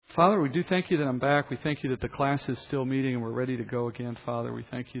Father, we do thank you that I'm back. We thank you that the class is still meeting and we're ready to go again, Father. We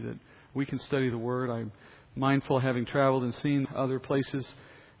thank you that we can study the Word. I'm mindful, having traveled and seen other places,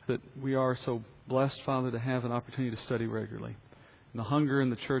 that we are so blessed, Father, to have an opportunity to study regularly. And the hunger in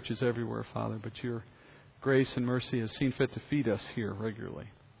the church is everywhere, Father, but your grace and mercy has seen fit to feed us here regularly.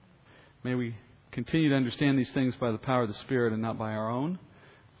 May we continue to understand these things by the power of the Spirit and not by our own.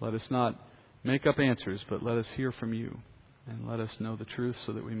 Let us not make up answers, but let us hear from you. And let us know the truth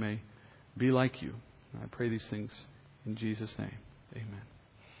so that we may be like you. And I pray these things in Jesus' name. Amen.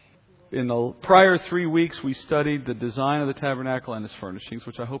 In the prior 3 weeks, we studied the design of the tabernacle and its furnishings,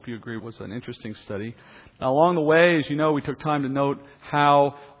 which I hope you agree was an interesting study. Now, along the way, as you know, we took time to note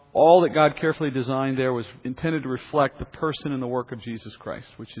how all that God carefully designed there was intended to reflect the person and the work of Jesus Christ,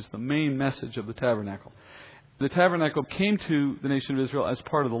 which is the main message of the tabernacle. The tabernacle came to the nation of Israel as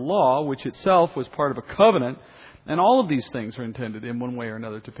part of the law, which itself was part of a covenant. And all of these things are intended in one way or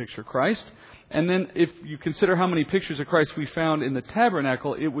another to picture Christ. And then if you consider how many pictures of Christ we found in the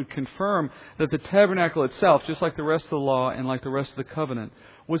tabernacle, it would confirm that the tabernacle itself, just like the rest of the law and like the rest of the covenant,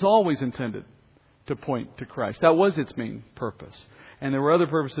 was always intended to point to Christ. That was its main purpose. And there were other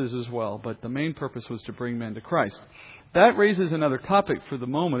purposes as well, but the main purpose was to bring men to Christ. That raises another topic for the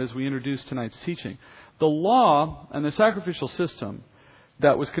moment as we introduce tonight's teaching. The law and the sacrificial system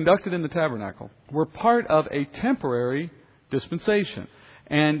that was conducted in the tabernacle were part of a temporary dispensation.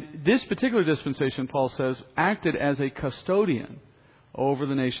 And this particular dispensation, Paul says, acted as a custodian over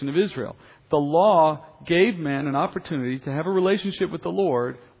the nation of Israel. The law gave men an opportunity to have a relationship with the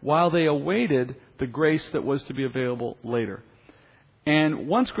Lord while they awaited the grace that was to be available later. And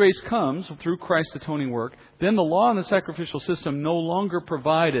once grace comes through Christ's atoning work, then the law and the sacrificial system no longer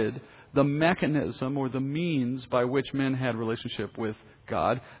provided the mechanism or the means by which men had relationship with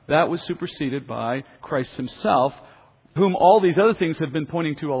God. That was superseded by Christ Himself, whom all these other things have been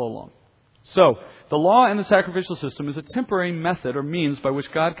pointing to all along. So, the law and the sacrificial system is a temporary method or means by which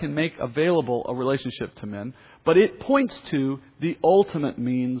God can make available a relationship to men, but it points to the ultimate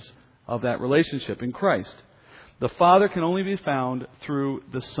means of that relationship in Christ. The Father can only be found through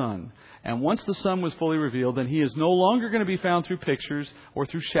the Son. And once the Son was fully revealed, then He is no longer going to be found through pictures or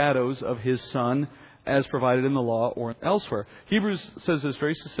through shadows of His Son as provided in the law or elsewhere. Hebrews says this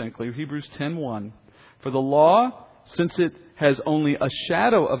very succinctly, Hebrews 10:1. For the law, since it has only a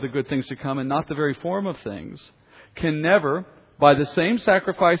shadow of the good things to come and not the very form of things, can never, by the same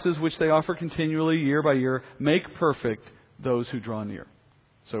sacrifices which they offer continually year by year, make perfect those who draw near.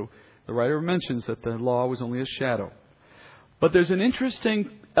 So the writer mentions that the law was only a shadow. But there's an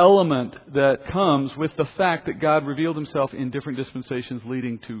interesting element that comes with the fact that God revealed Himself in different dispensations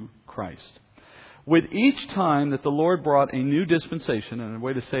leading to Christ. With each time that the Lord brought a new dispensation, and a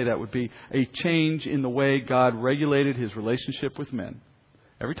way to say that would be a change in the way God regulated His relationship with men.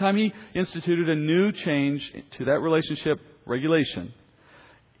 Every time He instituted a new change to that relationship regulation,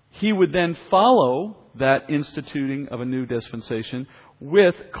 He would then follow that instituting of a new dispensation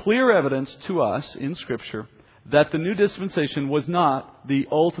with clear evidence to us in Scripture that the new dispensation was not the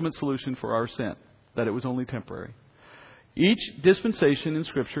ultimate solution for our sin, that it was only temporary. Each dispensation in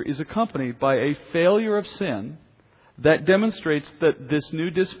Scripture is accompanied by a failure of sin that demonstrates that this new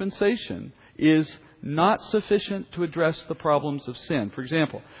dispensation is not sufficient to address the problems of sin. For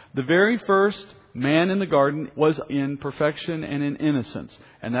example, the very first man in the garden was in perfection and in innocence,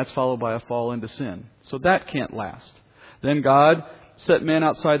 and that's followed by a fall into sin. So that can't last. Then God set man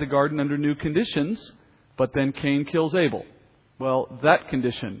outside the garden under new conditions, but then Cain kills Abel. Well, that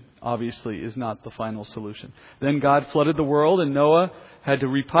condition obviously is not the final solution. Then God flooded the world and Noah had to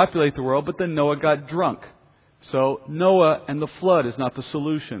repopulate the world, but then Noah got drunk. So Noah and the flood is not the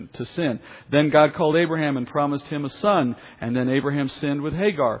solution to sin. Then God called Abraham and promised him a son, and then Abraham sinned with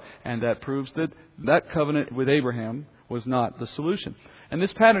Hagar, and that proves that that covenant with Abraham was not the solution. And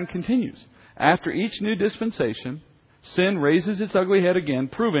this pattern continues. After each new dispensation, sin raises its ugly head again,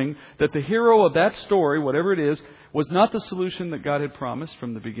 proving that the hero of that story, whatever it is, was not the solution that God had promised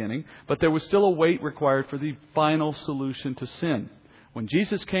from the beginning, but there was still a wait required for the final solution to sin. When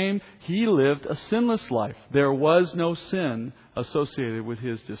Jesus came, He lived a sinless life. There was no sin associated with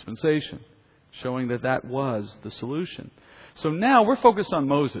His dispensation, showing that that was the solution. So now we're focused on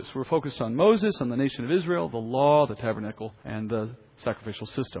Moses. We're focused on Moses, on the nation of Israel, the law, the tabernacle, and the sacrificial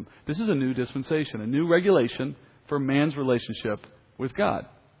system. This is a new dispensation, a new regulation for man's relationship with God.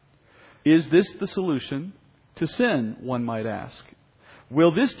 Is this the solution to sin, one might ask?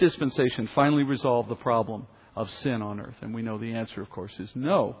 Will this dispensation finally resolve the problem of sin on earth? And we know the answer, of course, is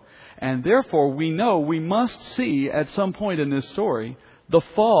no. And therefore, we know we must see at some point in this story the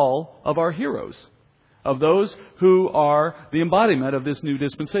fall of our heroes. of those who are the embodiment of this new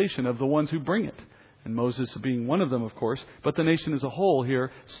dispensation, of the ones who bring it. And Moses being one of them, of course, but the nation as a whole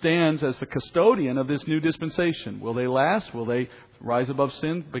here stands as the custodian of this new dispensation. Will they last? Will they rise above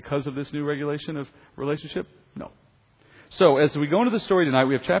sin because of this new regulation of relationship? No. So as we go into the story tonight,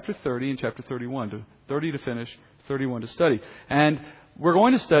 we have chapter 30 and chapter 31. 30 to finish, 31 to study. And we're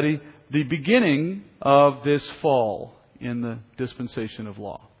going to study the beginning of this fall in the dispensation of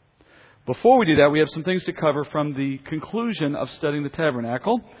law. Before we do that, we have some things to cover from the conclusion of studying the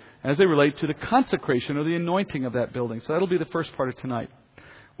tabernacle as they relate to the consecration or the anointing of that building. So that'll be the first part of tonight.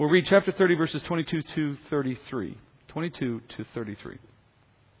 We'll read chapter 30, verses 22 to 33. 22 to 33.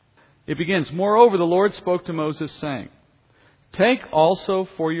 It begins, "Moreover, the Lord spoke to Moses, saying, Take also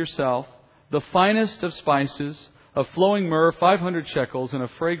for yourself the finest of spices, of flowing myrrh 500 shekels, and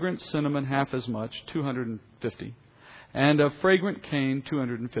of fragrant cinnamon half as much, 250, and of fragrant cane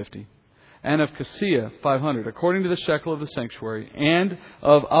 250, and of cassia 500, according to the shekel of the sanctuary, and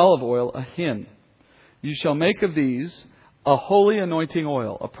of olive oil a hin. You shall make of these a holy anointing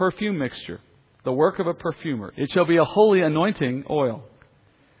oil, a perfume mixture, the work of a perfumer. It shall be a holy anointing oil.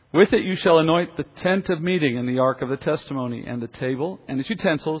 With it you shall anoint the tent of meeting and the ark of the testimony, and the table and its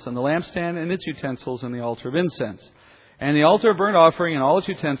utensils, and the lampstand and its utensils, and the altar of incense, and the altar of burnt offering and all its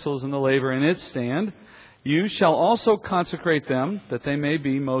utensils, and the laver and its stand. You shall also consecrate them, that they may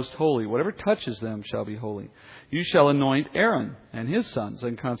be most holy. Whatever touches them shall be holy. You shall anoint Aaron and his sons,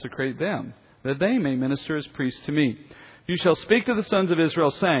 and consecrate them, that they may minister as priests to me. You shall speak to the sons of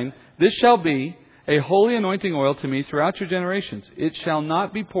Israel, saying, This shall be a holy anointing oil to me throughout your generations. It shall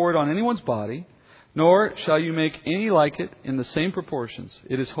not be poured on anyone's body, nor shall you make any like it in the same proportions.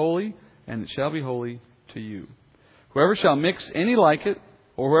 It is holy, and it shall be holy to you. Whoever shall mix any like it,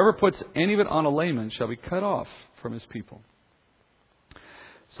 or whoever puts any of it on a layman, shall be cut off from his people."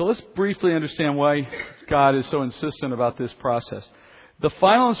 So let's briefly understand why God is so insistent about this process. The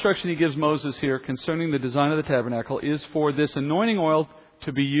final instruction He gives Moses here concerning the design of the tabernacle is for this anointing oil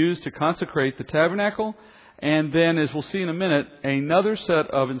to be used to consecrate the tabernacle, and then, as we'll see in a minute, another set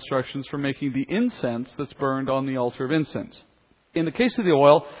of instructions for making the incense that's burned on the altar of incense. In the case of the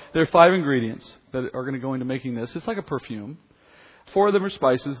oil, there are 5 ingredients that are going to go into making this. It's like a perfume. 4 of them are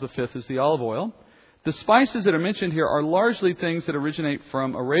spices. The 5th is the olive oil. The spices that are mentioned here are largely things that originate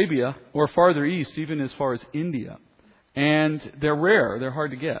from Arabia or farther east, even as far as India. And they're rare. They're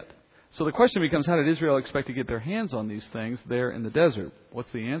hard to get. So the question becomes, how did Israel expect to get their hands on these things there in the desert? What's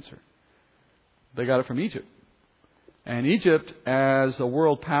the answer? They got it from Egypt. And Egypt, as a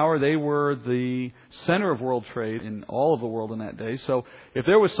world power, they were the center of world trade in all of the world in that day. So if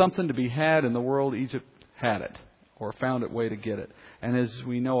there was something to be had in the world, Egypt had it, or found a way to get it. And as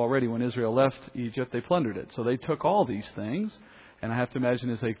we know already, when Israel left Egypt, they plundered it. So they took all these things. And I have to imagine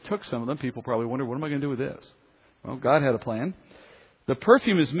as they took some of them, people probably wondered, what am I going to do with this? Well, God had a plan. The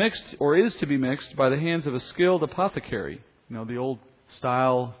perfume is mixed, or is to be mixed, by the hands of a skilled apothecary. You know, the old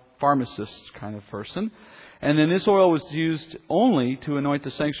style pharmacist kind of person. And then this oil was used only to anoint the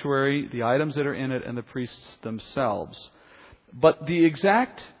sanctuary, the items that are in it, and the priests themselves. But the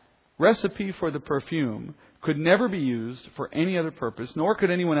exact recipe for the perfume could never be used for any other purpose, nor could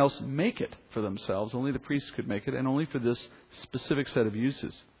anyone else make it for themselves. Only the priests could make it, and only for this specific set of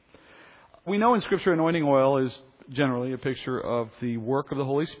uses. We know in Scripture anointing oil is generally a picture of the work of the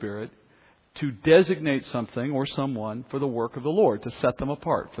Holy Spirit to designate something or someone for the work of the Lord, to set them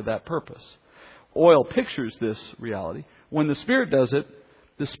apart for that purpose. Oil pictures this reality. When the Spirit does it,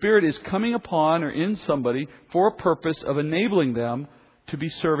 the Spirit is coming upon or in somebody for a purpose of enabling them to be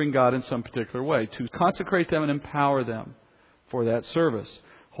serving God in some particular way, to consecrate them and empower them for that service.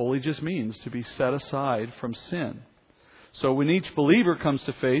 Holy just means to be set aside from sin. So when each believer comes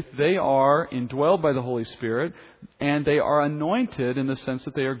to faith, they are indwelled by the Holy Spirit, and they are anointed in the sense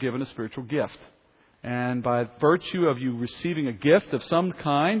that they are given a spiritual gift. And by virtue of you receiving a gift of some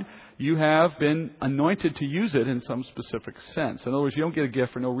kind, you have been anointed to use it in some specific sense. In other words, you don't get a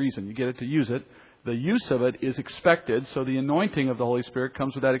gift for no reason. You get it to use it. The use of it is expected, so the anointing of the Holy Spirit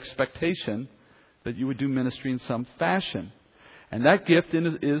comes with that expectation that you would do ministry in some fashion. And that gift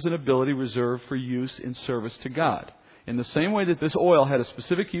is an ability reserved for use in service to God. In the same way that this oil had a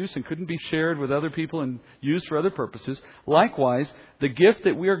specific use and couldn't be shared with other people and used for other purposes, likewise, the gift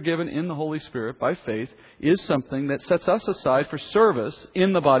that we are given in the Holy Spirit by faith is something that sets us aside for service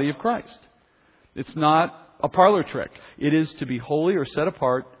in the body of Christ. It's not a parlor trick. It is to be holy or set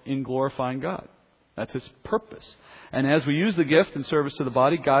apart in glorifying God. That's its purpose. And as we use the gift in service to the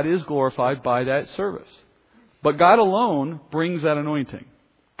body, God is glorified by that service. But God alone brings that anointing.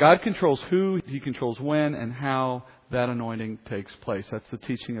 God controls who, He controls when, and how that anointing takes place. That's the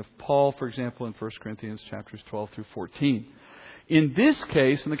teaching of Paul, for example, in 1 Corinthians chapters 12 through 14. In this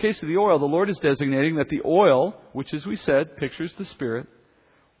case, in the case of the oil, the Lord is designating that the oil, which as we said, pictures the Spirit,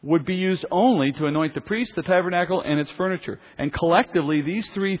 would be used only to anoint the priest, the tabernacle, and its furniture. And collectively, these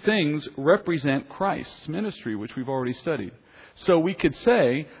three things represent Christ's ministry, which we've already studied. So we could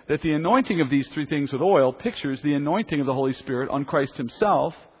say that the anointing of these three things with oil pictures the anointing of the Holy Spirit on Christ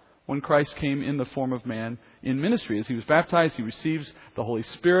Himself when Christ came in the form of man in ministry. As He was baptized, He receives the Holy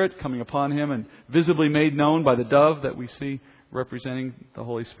Spirit coming upon Him and visibly made known by the dove that we see representing the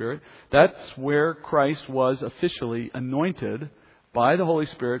Holy Spirit. That's where Christ was officially anointed by the Holy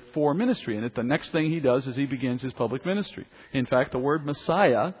Spirit for ministry. And the next thing He does is He begins His public ministry. In fact, the word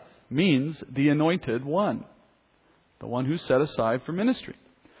Messiah means the anointed one, the one who's set aside for ministry.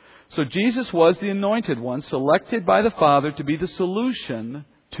 So Jesus was the anointed one, selected by the Father to be the solution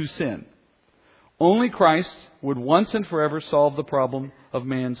to sin. Only Christ would once and forever solve the problem of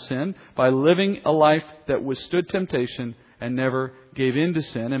man's sin by living a life that withstood temptation and never gave in to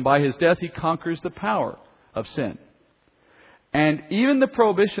sin. And by His death, He conquers the power of sin. And even the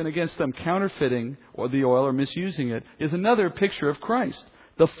prohibition against them counterfeiting or the oil or misusing it is another picture of Christ.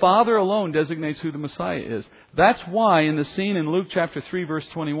 The Father alone designates who the Messiah is. That's why in the scene in Luke chapter 3 verse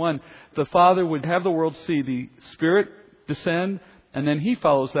 21, the Father would have the world see the Spirit descend, and then He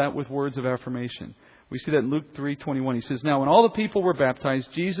follows that with words of affirmation. We see that in Luke 3:21. He says, "Now when all the people were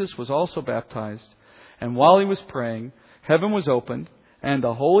baptized, Jesus was also baptized. And while He was praying, heaven was opened, and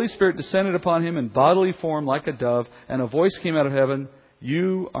the Holy Spirit descended upon Him in bodily form like a dove, and a voice came out of heaven,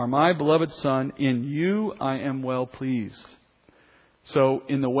 'You are my beloved Son, in you I am well pleased.'" So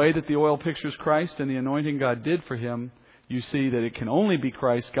in the way that the oil pictures Christ and the anointing God did for Him, you see that it can only be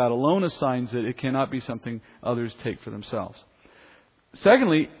Christ. God alone assigns it. It cannot be something others take for themselves.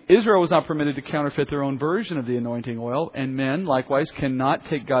 Secondly, Israel was not permitted to counterfeit their own version of the anointing oil, and men, likewise, cannot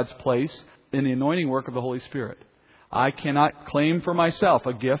take God's place in the anointing work of the Holy Spirit. I cannot claim for myself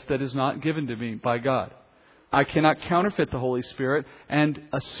a gift that is not given to me by God. I cannot counterfeit the Holy Spirit and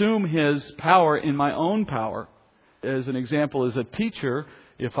assume His power in my own power. As an example, as a teacher,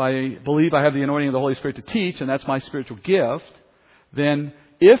 if I believe I have the anointing of the Holy Spirit to teach, and that's my spiritual gift, then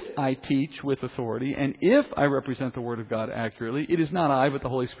if I teach with authority and if I represent the Word of God accurately, it is not I but the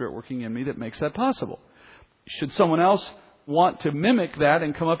Holy Spirit working in me that makes that possible. Should someone else want to mimic that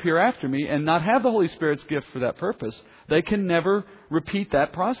and come up here after me and not have the Holy Spirit's gift for that purpose, they can never repeat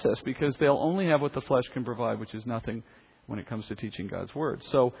that process because they'll only have what the flesh can provide, which is nothing when it comes to teaching God's Word.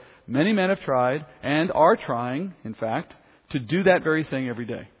 So many men have tried and are trying, in fact, to do that very thing every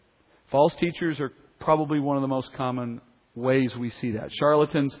day. False teachers are probably one of the most common ways we see that.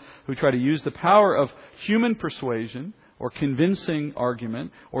 Charlatans who try to use the power of human persuasion or convincing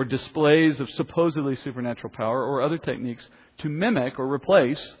argument or displays of supposedly supernatural power or other techniques to mimic or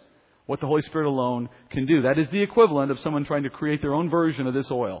replace what the Holy Spirit alone can do. That is the equivalent of someone trying to create their own version of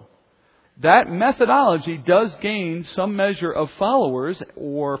this oil. That methodology does gain some measure of followers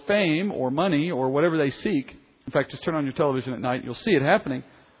or fame or money or whatever they seek. In fact, just turn on your television at night, you'll see it happening.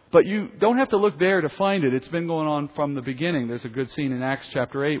 But you don't have to look there to find it. It's been going on from the beginning. There's a good scene in Acts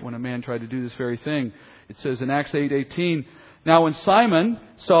chapter 8 when a man tried to do this very thing. It says in Acts 8:18, "Now when Simon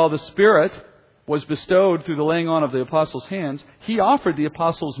saw the Spirit was bestowed through the laying on of the apostles' hands, he offered the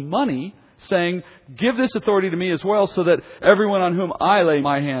apostles money, saying, 'Give this authority to me as well, so that everyone on whom I lay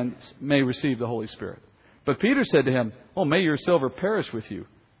my hands may receive the Holy Spirit.' But Peter said to him, 'Oh, may your silver perish with you,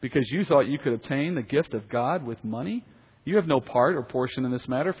 because you thought you could obtain the gift of God with money? You have no part or portion in this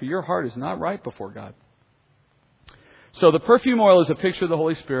matter, for your heart is not right before God.'" So the perfume oil is a picture of the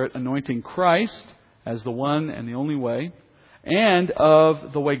Holy Spirit anointing Christ as the one and the only way, and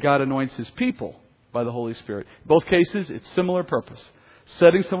of the way God anoints His people by the Holy Spirit. In both cases, it's similar purpose.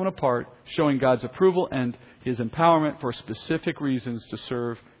 Setting someone apart, showing God's approval and His empowerment for specific reasons to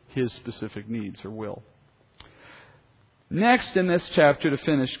serve His specific needs or will. Next in this chapter, to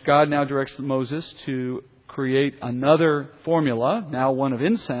finish, God now directs Moses to create another formula, now one of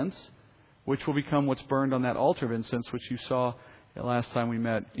incense, which will become what's burned on that altar of incense, which you saw the last time we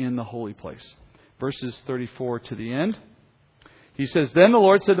met in the holy place. Verses 34 to the end. He says, "Then the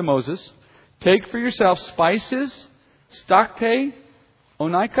Lord said to Moses, 'Take for yourself spices, stacte,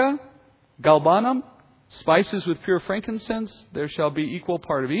 onycha, galbanum, spices with pure frankincense. There shall be equal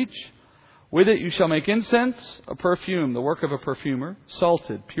part of each. With it you shall make incense, a perfume, the work of a perfumer,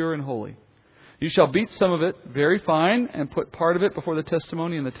 salted, pure and holy. You shall beat some of it very fine and put part of it before the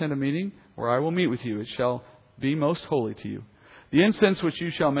testimony in the tent of meeting, where I will meet with you. It shall be most holy to you. The incense which you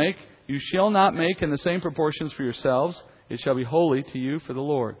shall make, you shall not make in the same proportions for yourselves. it shall be holy to you for the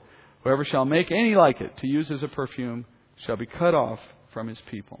Lord. Whoever shall make any like it to use as a perfume shall be cut off from his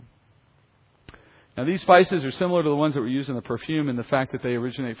people. Now, these spices are similar to the ones that were used in the perfume in the fact that they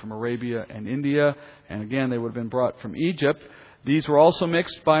originate from Arabia and India. And again, they would have been brought from Egypt. These were also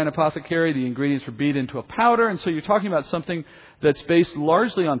mixed by an apothecary. The ingredients were beat into a powder. And so you're talking about something that's based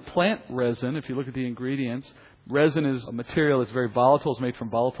largely on plant resin. If you look at the ingredients, resin is a material that's very volatile. It's made from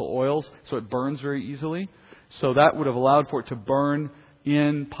volatile oils, so it burns very easily. So that would have allowed for it to burn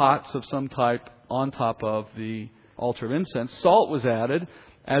in pots of some type on top of the altar of incense. Salt was added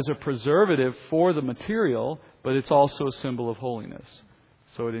as a preservative for the material, but it's also a symbol of holiness.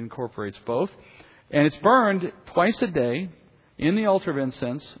 So it incorporates both. And it's burned twice a day in the altar of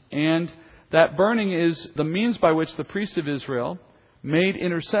incense, and that burning is the means by which the priest of Israel made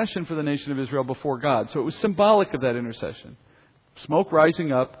intercession for the nation of Israel before God. So it was symbolic of that intercession. Smoke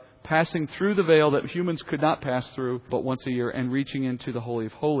rising up, passing through the veil that humans could not pass through but once a year, and reaching into the Holy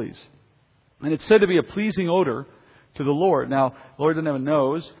of Holies. And it's said to be a pleasing odor to the Lord. Now, the Lord doesn't have a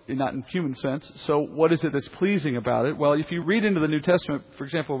nose, not in human sense. So what is it that's pleasing about it? Well, if you read into the New Testament, for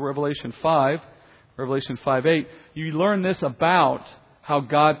example, Revelation 5:8, you learn this about how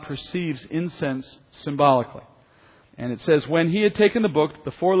God perceives incense symbolically. And it says, when he had taken the book,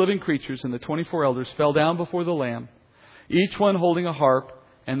 the 4 living creatures and the 24 elders fell down before the Lamb, each one holding a harp,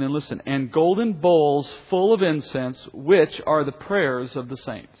 and then listen, and golden bowls full of incense, which are the prayers of the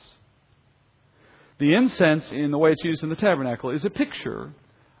saints. The incense, in the way it's used in the tabernacle, is a picture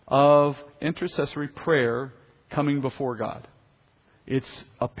of intercessory prayer coming before God. It's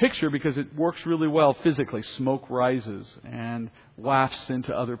a picture because it works really well physically. Smoke rises and wafts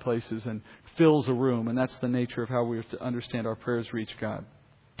into other places and fills a room. And that's the nature of how we have to understand our prayers reach God.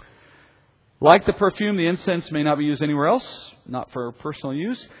 Like the perfume, the incense may not be used anywhere else, not for personal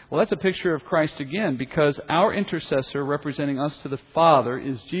use. Well, that's a picture of Christ again, because our intercessor representing us to the Father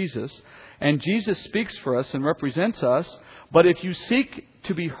is Jesus. And Jesus speaks for us and represents us. But if you seek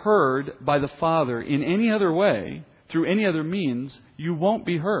to be heard by the Father in any other way, through any other means, you won't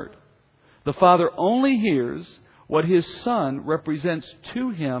be heard. The Father only hears what His Son represents to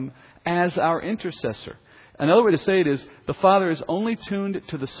Him as our intercessor. Another way to say it is, the Father is only tuned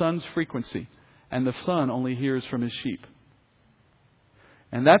to the Son's frequency, and the Son only hears from His sheep.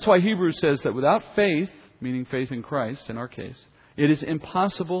 And that's why Hebrews says that without faith, meaning faith in Christ in our case, it is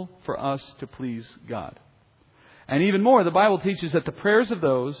impossible for us to please God. And even more, the Bible teaches that the prayers of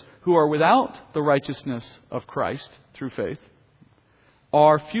those who are without the righteousness of Christ through faith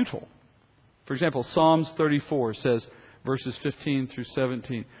are futile. For example, Psalms 34 says, verses 15 through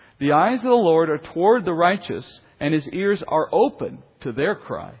 17, the eyes of the Lord are toward the righteous, and His ears are open to their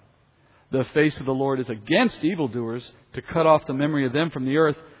cry. The face of the Lord is against evildoers, to cut off the memory of them from the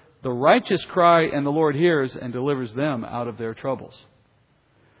earth. The righteous cry, and the Lord hears and delivers them out of their troubles.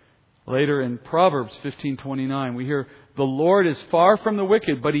 Later in Proverbs 15:29, we hear, the Lord is far from the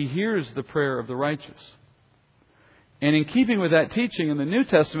wicked, but He hears the prayer of the righteous. And in keeping with that teaching, in the New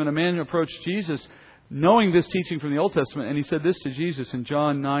Testament, a man approached Jesus knowing this teaching from the Old Testament, and he said this to Jesus in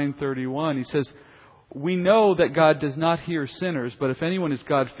John 9:31. He says, we know that God does not hear sinners, but if anyone is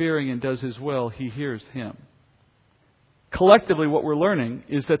God-fearing and does His will, He hears him. Collectively, what we're learning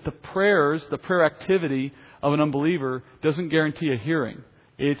is that the prayer activity of an unbeliever doesn't guarantee a hearing.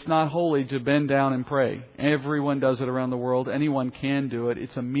 It's not holy to bend down and pray. Everyone does it around the world. Anyone can do it.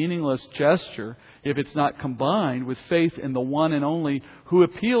 It's a meaningless gesture if it's not combined with faith in the one and only who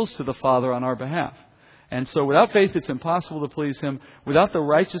appeals to the Father on our behalf. And so without faith, it's impossible to please Him. Without the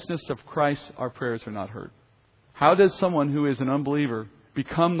righteousness of Christ, our prayers are not heard. How does someone who is an unbeliever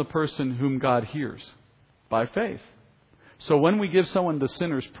become the person whom God hears? By faith. So when we give someone the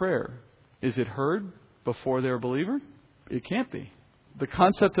sinner's prayer, is it heard before they're a believer? It can't be. The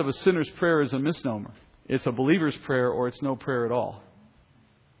concept of a sinner's prayer is a misnomer. It's a believer's prayer, or it's no prayer at all.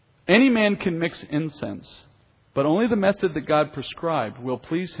 Any man can mix incense, but only the method that God prescribed will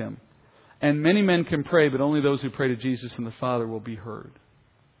please Him. And many men can pray, but only those who pray to Jesus and the Father will be heard.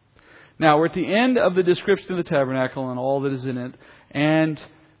 Now, we're at the end of the description of the tabernacle and all that is in it. And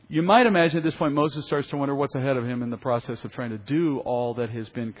you might imagine at this point Moses starts to wonder what's ahead of him in the process of trying to do all that has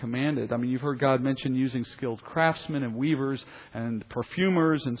been commanded. I mean, you've heard God mention using skilled craftsmen and weavers and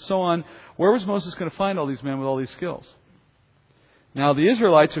perfumers and so on. Where was Moses going to find all these men with all these skills? Now, the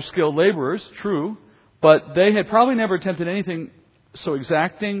Israelites are skilled laborers, true, but they had probably never attempted anything so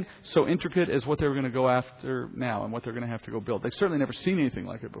exacting, so intricate as what they were going to go after now and what they're going to have to go build. They've certainly never seen anything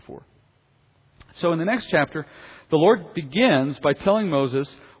like it before. So in the next chapter, the Lord begins by telling Moses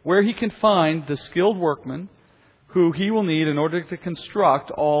where he can find the skilled workmen who he will need in order to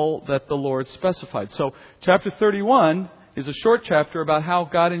construct all that the Lord specified. So chapter 31 is a short chapter about how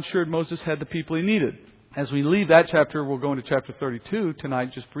God ensured Moses had the people he needed. As we leave that chapter, we'll go into chapter 32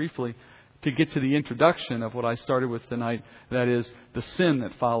 tonight, just briefly, to get to the introduction of what I started with tonight, that is, the sin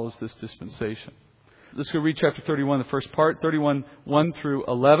that follows this dispensation. Let's go read chapter 31, the first part, 31, 1 through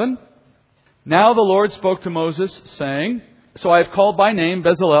 11. Now the Lord spoke to Moses, saying, So I have called by name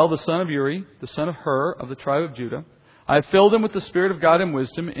Bezalel, the son of Uri, the son of Hur, of the tribe of Judah. I have filled him with the Spirit of God and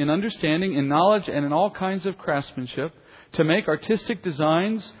wisdom, in understanding, in knowledge, and in all kinds of craftsmanship, to make artistic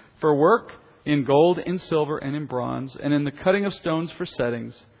designs for work in gold, in silver, and in bronze, and in the cutting of stones for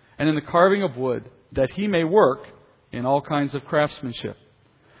settings, and in the carving of wood, that he may work in all kinds of craftsmanship.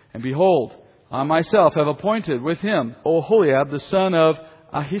 And behold, I myself have appointed with him Oholiab, the son of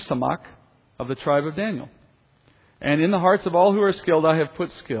Ahisamach, of the tribe of Daniel. And in the hearts of all who are skilled I have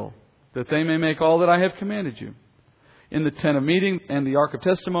put skill, that they may make all that I have commanded you. In the tent of meeting and the ark of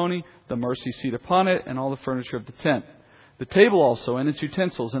testimony, the mercy seat upon it, and all the furniture of the tent. The table also and its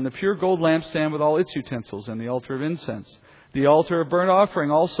utensils, and the pure gold lampstand with all its utensils, and the altar of incense. The altar of burnt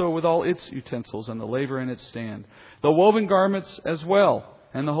offering also with all its utensils, and the laver in its stand. The woven garments as well,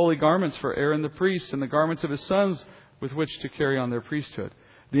 and the holy garments for Aaron the priest, and the garments of his sons with which to carry on their priesthood.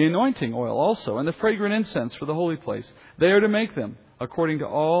 The anointing oil also, and the fragrant incense for the holy place. They are to make them according to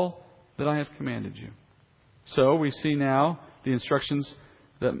all that I have commanded you. So we see now the instructions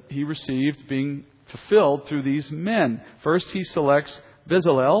that he received being fulfilled through these men. First, he selects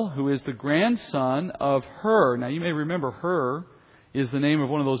Bezalel, who is the grandson of Hur. Now, you may remember Hur is the name of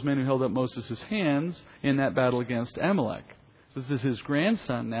one of those men who held up Moses' hands in that battle against Amalek. So this is his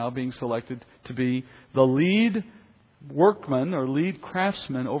grandson now being selected to be the lead workman or lead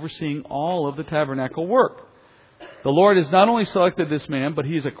craftsman overseeing all of the tabernacle work. The Lord has not only selected this man, but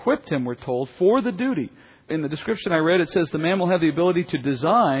He has equipped him, we're told, for the duty. In the description I read, it says the man will have the ability to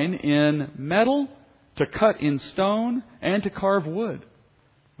design in metal, to cut in stone, and to carve wood,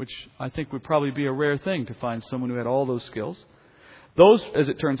 which I think would probably be a rare thing to find someone who had all those skills. Those, as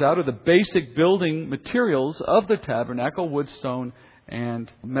it turns out, are the basic building materials of the tabernacle, wood, stone,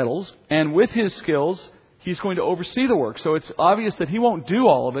 and metals. And with his skills, he's going to oversee the work. So it's obvious that he won't do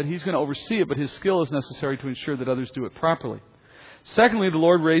all of it. He's going to oversee it, but his skill is necessary to ensure that others do it properly. Secondly, the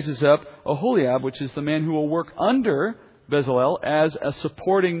Lord raises up Oholiab, which is the man who will work under Bezalel as a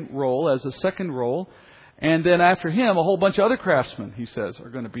supporting role, as a second role. And then after him, a whole bunch of other craftsmen, he says,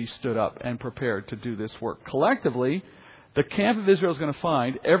 are going to be stood up and prepared to do this work. Collectively, the camp of Israel is going to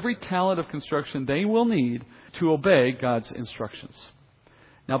find every talent of construction they will need to obey God's instructions.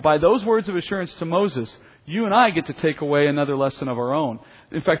 Now, by those words of assurance to Moses, you and I get to take away another lesson of our own.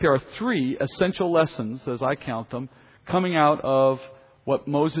 In fact, there are 3 essential lessons, as I count them, coming out of what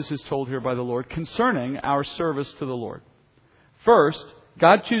Moses is told here by the Lord concerning our service to the Lord. First,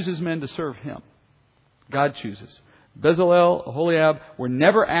 God chooses men to serve Him. God chooses. Bezalel, Oholiab were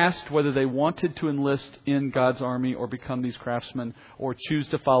never asked whether they wanted to enlist in God's army or become these craftsmen or choose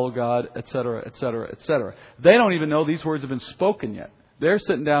to follow God, etc., etc., etc. They don't even know these words have been spoken yet. They're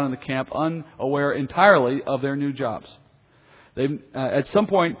sitting down in the camp unaware entirely of their new jobs. At some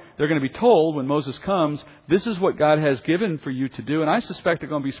point, they're going to be told when Moses comes, this is what God has given for you to do. And I suspect they're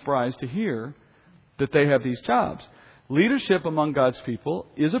going to be surprised to hear that they have these jobs. Leadership among God's people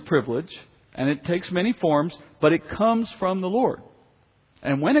is a privilege, and it takes many forms, but it comes from the Lord.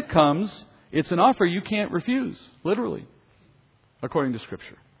 And when it comes, it's an offer you can't refuse, literally, according to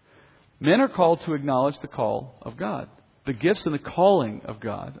Scripture. Men are called to acknowledge the call of God. The gifts and the calling of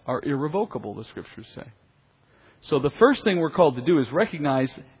God are irrevocable, the Scriptures say. So the first thing we're called to do is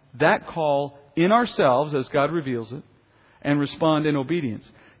recognize that call in ourselves as God reveals it and respond in obedience.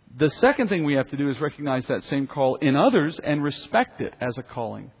 The second thing we have to do is recognize that same call in others and respect it as a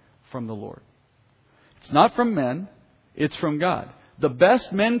calling from the Lord. It's not from men, it's from God. The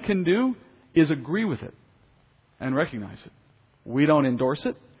best men can do is agree with it and recognize it. We don't endorse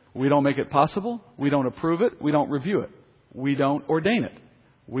it. We don't make it possible. We don't approve it. We don't review it. We don't ordain it.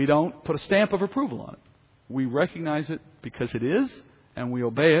 We don't put a stamp of approval on it. We recognize it because it is, and we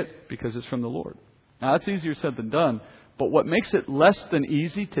obey it because it's from the Lord. Now, that's easier said than done. But what makes it less than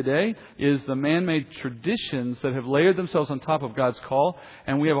easy today is the man-made traditions that have layered themselves on top of God's call,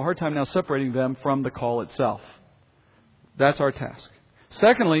 and we have a hard time now separating them from the call itself. That's our task.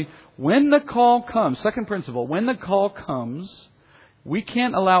 Secondly, when the call comes, second principle, when the call comes, we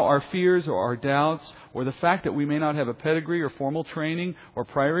can't allow our fears or our doubts or the fact that we may not have a pedigree or formal training or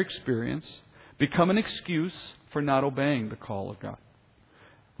prior experience become an excuse for not obeying the call of God.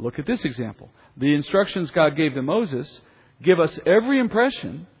 Look at this example. The instructions God gave to Moses give us every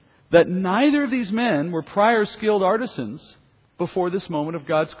impression that neither of these men were prior skilled artisans before this moment of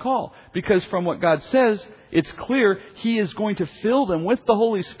God's call. Because from what God says, it's clear He is going to fill them with the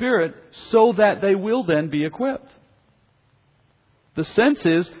Holy Spirit so that they will then be equipped. The sense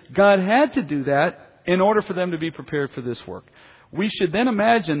is God had to do that in order for them to be prepared for this work. We should then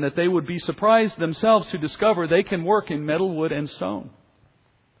imagine that they would be surprised themselves to discover they can work in metal, wood, and stone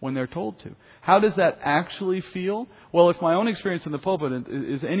when they're told to. How does that actually feel? Well, if my own experience in the pulpit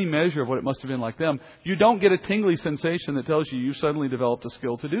is any measure of what it must have been like them, you don't get a tingly sensation that tells you suddenly developed a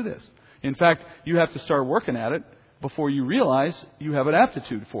skill to do this. In fact, you have to start working at it before you realize you have an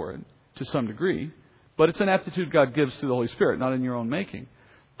aptitude for it to some degree. But it's an aptitude God gives through the Holy Spirit, not in your own making.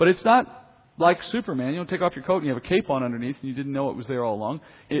 But it's not like Superman. You don't take off your coat and you have a cape on underneath and you didn't know it was there all along.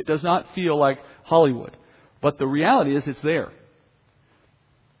 It does not feel like Hollywood. But the reality is it's there.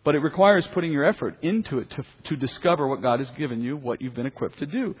 But it requires putting your effort into it to discover what God has given you, what you've been equipped to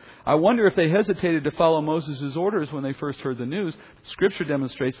do. I wonder if they hesitated to follow Moses' orders when they first heard the news. Scripture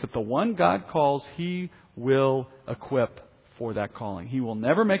demonstrates that the one God calls, He will equip for that calling. He will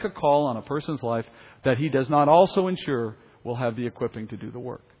never make a call on a person's life that He does not also ensure will have the equipping to do the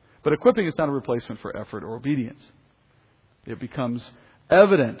work. But equipping is not a replacement for effort or obedience. It becomes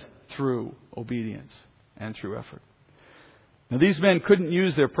evident through obedience and through effort. Now, these men couldn't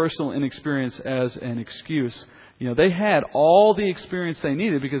use their personal inexperience as an excuse. They had all the experience they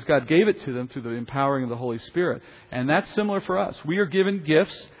needed because God gave it to them through the empowering of the Holy Spirit. And that's similar for us. We are given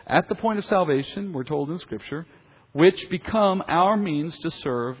gifts at the point of salvation, we're told in Scripture, which become our means to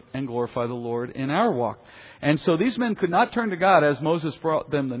serve and glorify the Lord in our walk. And so these men could not turn to God as Moses brought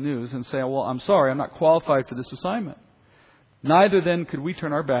them the news and say, well, I'm sorry, I'm not qualified for this assignment. Neither then could we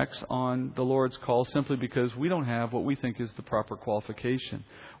turn our backs on the Lord's call simply because we don't have what we think is the proper qualification.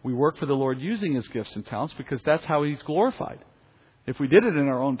 We work for the Lord using His gifts and talents because that's how He's glorified. If we did it in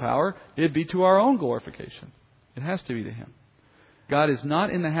our own power, it'd be to our own glorification. It has to be to Him. God is not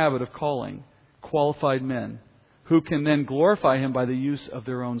in the habit of calling qualified men who can then glorify Him by the use of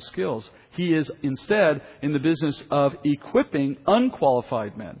their own skills. He is instead in the business of equipping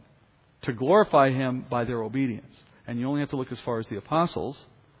unqualified men to glorify Him by their obedience. And you only have to look as far as the apostles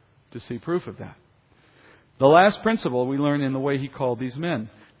to see proof of that. The last principle we learn in the way He called these men.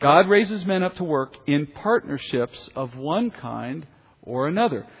 God raises men up to work in partnerships of one kind or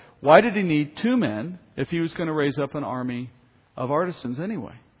another. Why did He need two men if He was going to raise up an army of artisans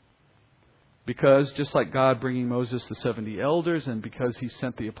anyway? Because just like God bringing Moses the 70 elders, and because He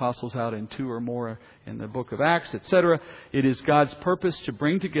sent the apostles out in 2 or more in the book of Acts, etc., it is God's purpose to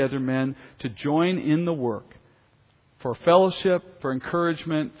bring together men to join in the work. For fellowship, for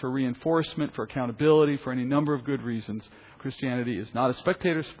encouragement, for reinforcement, for accountability, for any number of good reasons. Christianity is not a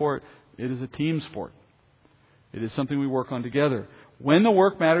spectator sport. It is a team sport. It is something we work on together. When the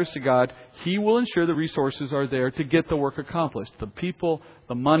work matters to God, He will ensure the resources are there to get the work accomplished. The people,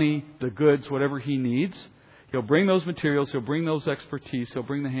 the money, the goods, whatever He needs. He'll bring those materials. He'll bring those expertise. He'll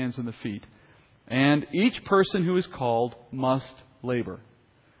bring the hands and the feet. And each person who is called must labor.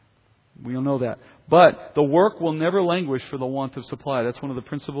 We'll know that. But the work will never languish for the want of supply. That's one of the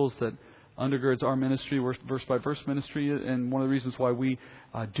principles that undergirds our ministry, verse by verse ministry, and one of the reasons why we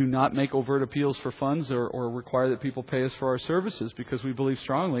do not make overt appeals for funds or require that people pay us for our services, because we believe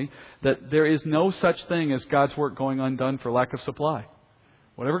strongly that there is no such thing as God's work going undone for lack of supply.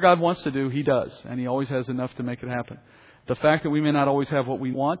 Whatever God wants to do, He does, and He always has enough to make it happen. The fact that we may not always have what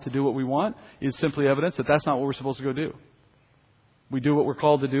we want to do what we want is simply evidence that that's not what we're supposed to go do. We do what we're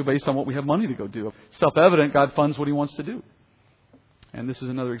called to do based on what we have money to go do. Self-evident, God funds what He wants to do. And this is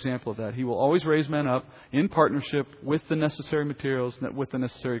another example of that. He will always raise men up in partnership with the necessary materials, with the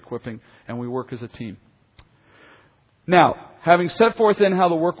necessary equipping, and we work as a team. Now, having set forth then how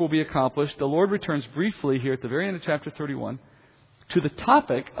the work will be accomplished, the Lord returns briefly here at the very end of chapter 31 to the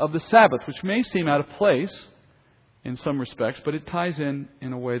topic of the Sabbath, which may seem out of place in some respects, but it ties in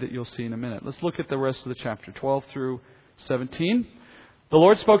a way that you'll see in a minute. Let's look at the rest of the chapter, 12 through 17. The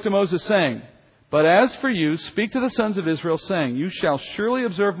Lord spoke to Moses, saying, "But as for you, speak to the sons of Israel, saying, You shall surely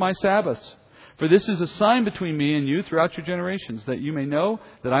observe my Sabbaths. For this is a sign between me and you throughout your generations, that you may know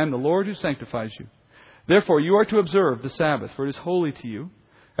that I am the Lord who sanctifies you. Therefore you are to observe the Sabbath, for it is holy to you.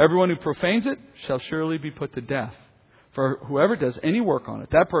 Everyone who profanes it shall surely be put to death. For whoever does any work on it,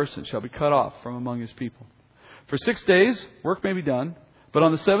 that person shall be cut off from among his people. For 6 days work may be done, but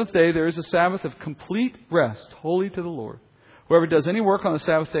on the seventh day there is a Sabbath of complete rest, holy to the Lord. Whoever does any work on the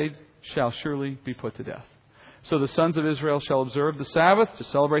Sabbath day shall surely be put to death. So the sons of Israel shall observe the Sabbath, to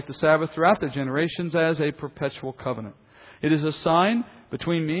celebrate the Sabbath throughout their generations as a perpetual covenant. It is a sign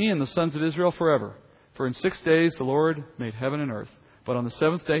between me and the sons of Israel forever. For in 6 days the Lord made heaven and earth, but on the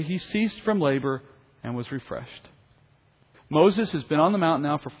seventh day He ceased from labor and was refreshed." Moses has been on the mountain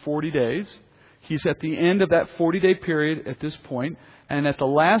now for 40 days. He's at the end of that 40-day period at this point. And at the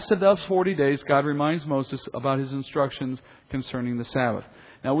last of those 40 days, God reminds Moses about his instructions concerning the Sabbath.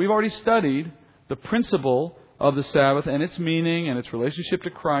 Now, we've already studied the principle of the Sabbath and its meaning and its relationship to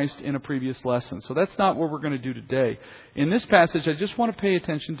Christ in a previous lesson. So that's not what we're going to do today. In this passage, I just want to pay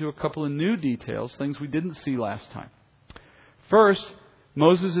attention to a couple of new details, things we didn't see last time. First,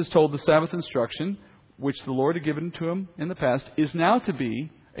 Moses is told the Sabbath instruction, which the Lord had given to him in the past, is now to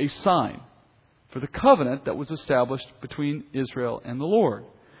be a sign for the covenant that was established between Israel and the Lord.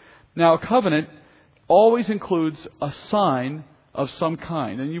 Now, a covenant always includes a sign of some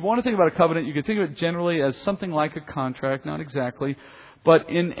kind. And you want to think about a covenant, you can think of it generally as something like a contract, not exactly. But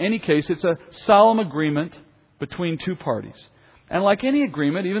in any case, it's a solemn agreement between two parties. And like any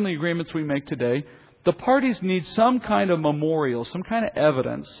agreement, even the agreements we make today, the parties need some kind of memorial, some kind of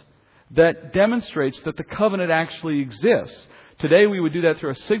evidence that demonstrates that the covenant actually exists. Today we would do that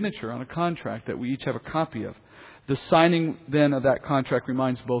through a signature on a contract that we each have a copy of. The signing then of that contract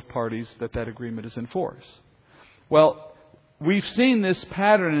reminds both parties that that agreement is in force. Well, we've seen this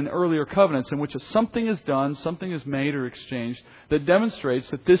pattern in earlier covenants in which something is done, something is made or exchanged that demonstrates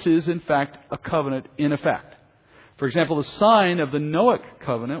that this is in fact a covenant in effect. For example, the sign of the Noahic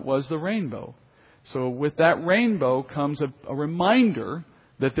covenant was the rainbow. So with that rainbow comes a reminder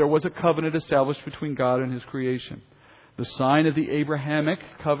that there was a covenant established between God and His creation. The sign of the Abrahamic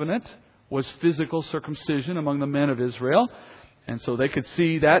covenant was physical circumcision among the men of Israel. And so they could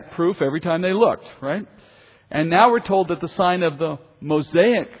see that proof every time they looked, right? And now we're told that the sign of the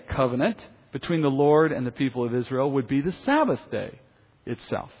Mosaic covenant between the Lord and the people of Israel would be the Sabbath day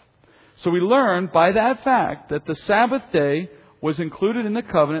itself. So we learn by that fact that the Sabbath day was included in the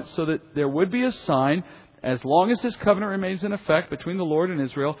covenant so that there would be a sign. As long as this covenant remains in effect between the Lord and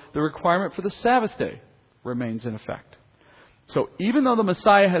Israel, the requirement for the Sabbath day remains in effect. So even though the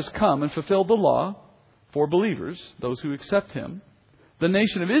Messiah has come and fulfilled the law for believers, those who accept Him, the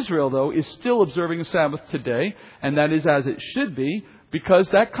nation of Israel, though, is still observing the Sabbath today, and that is as it should be, because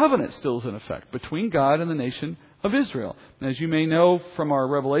that covenant still is in effect between God and the nation of Israel. And as you may know from our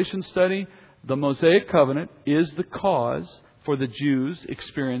Revelation study, the Mosaic covenant is the cause for the Jews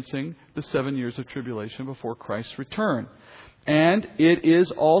experiencing the 7 years of tribulation before Christ's return. And it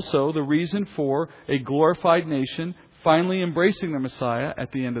is also the reason for a glorified nation finally embracing the Messiah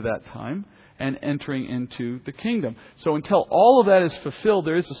at the end of that time and entering into the kingdom. So until all of that is fulfilled,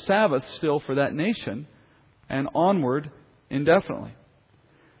 there is a Sabbath still for that nation and onward indefinitely.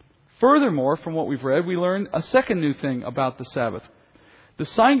 Furthermore, from what we've read, we learn a second new thing about the Sabbath. The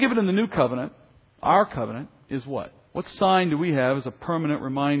sign given in the new covenant, our covenant, is what? What sign do we have as a permanent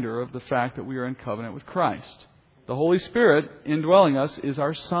reminder of the fact that we are in covenant with Christ? The Holy Spirit indwelling us is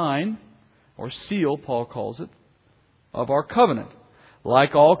our sign, or seal, Paul calls it, of our covenant.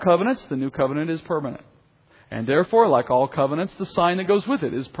 Like all covenants, the new covenant is permanent. And therefore, like all covenants, the sign that goes with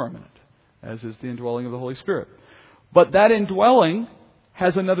it is permanent, as is the indwelling of the Holy Spirit. But that indwelling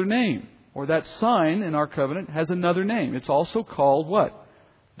has another name, or that sign in our covenant has another name. It's also called what?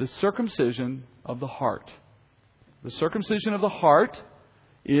 The circumcision of the heart. The circumcision of the heart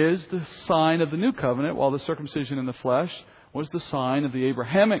is the sign of the new covenant, while the circumcision in the flesh was the sign of the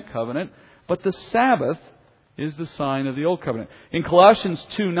Abrahamic covenant. But the Sabbath is the sign of the old covenant. In Colossians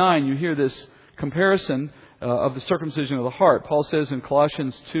 2:9, you hear this comparison of the circumcision of the heart. Paul says in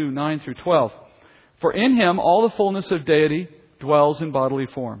Colossians 2:9 through 12, "For in Him all the fullness of deity dwells in bodily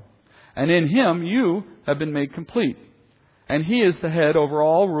form. And in Him you have been made complete. And He is the head over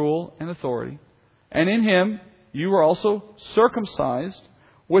all rule and authority. And in Him you were also circumcised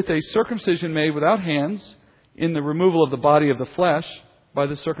with a circumcision made without hands, in the removal of the body of the flesh by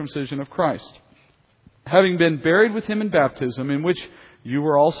the circumcision of Christ. Having been buried with Him in baptism, in which you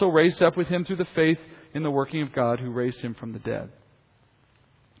were also raised up with Him through the faith in the working of God who raised Him from the dead."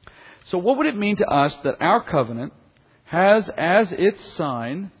 So what would it mean to us that our covenant has as its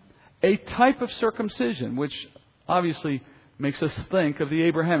sign a type of circumcision, which obviously makes us think of the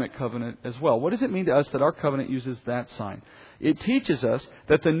Abrahamic covenant as well? What does it mean to us that our covenant uses that sign? It teaches us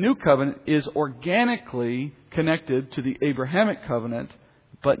that the new covenant is organically connected to the Abrahamic covenant,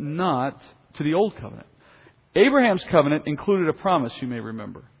 but not to the old covenant. Abraham's covenant included a promise, you may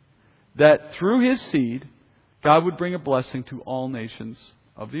remember, that through his seed, God would bring a blessing to all nations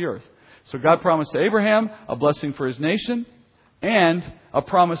of the earth. So God promised to Abraham a blessing for his nation, and a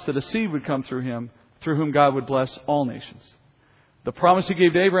promise that a seed would come through him, through whom God would bless all nations. The promise He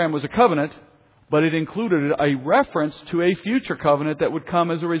gave to Abraham was a covenant, but it included a reference to a future covenant that would come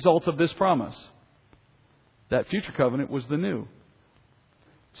as a result of this promise. That future covenant was the new.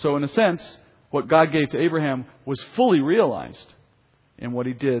 So in a sense, what God gave to Abraham was fully realized in what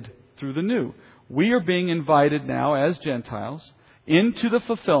He did through the new. We are being invited now as Gentiles into the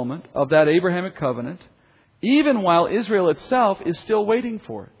fulfillment of that Abrahamic covenant, even while Israel itself is still waiting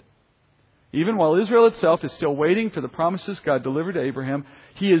for it. Even while Israel itself is still waiting for the promises God delivered to Abraham,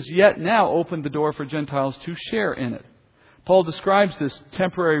 He has yet now opened the door for Gentiles to share in it. Paul describes this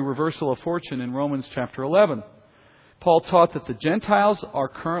temporary reversal of fortune in Romans chapter 11. Paul taught that the Gentiles are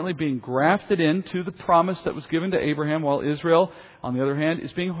currently being grafted into the promise that was given to Abraham, while Israel, on the other hand,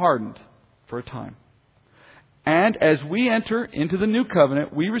 is being hardened for a time. And as we enter into the new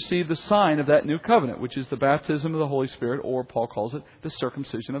covenant, we receive the sign of that new covenant, which is the baptism of the Holy Spirit, or Paul calls it the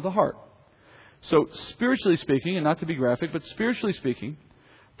circumcision of the heart. So spiritually speaking, and not to be graphic, but spiritually speaking,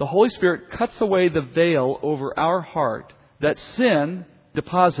 the Holy Spirit cuts away the veil over our heart that sin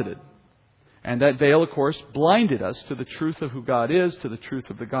deposited. And that veil, of course, blinded us to the truth of who God is, to the truth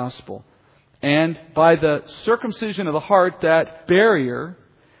of the gospel. And by the circumcision of the heart, that barrier,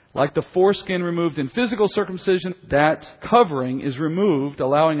 like the foreskin removed in physical circumcision, that covering is removed,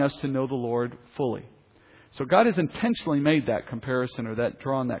 allowing us to know the Lord fully. So God has intentionally made that comparison, or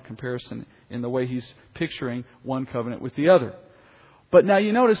drawn that comparison in the way He's picturing one covenant with the other. But now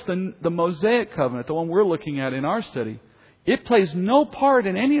you notice the Mosaic covenant, the one we're looking at in our study, it plays no part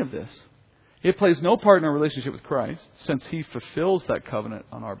in any of this. It plays no part in our relationship with Christ, since He fulfills that covenant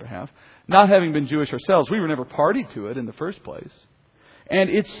on our behalf. Not having been Jewish ourselves, we were never party to it in the first place. And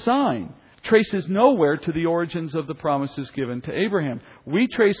its sign traces nowhere to the origins of the promises given to Abraham. We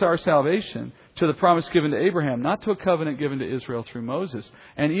trace our salvation to the promise given to Abraham, not to a covenant given to Israel through Moses.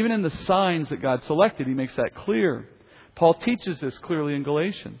 And even in the signs that God selected, He makes that clear. Paul teaches this clearly in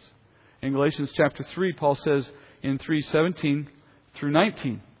Galatians. In Galatians chapter 3, Paul says in 3:17 through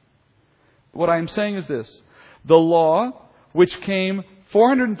 19, what I am saying is this: the law, which came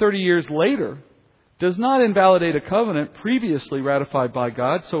 430 years later, does not invalidate a covenant previously ratified by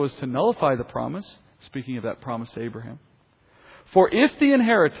God so as to nullify the promise, speaking of that promise to Abraham. For if the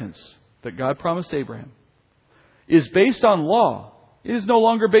inheritance that God promised Abraham is based on law, it is no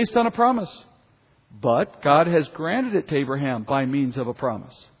longer based on a promise. But God has granted it to Abraham by means of a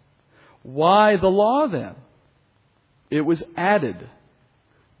promise. Why the law then? It was added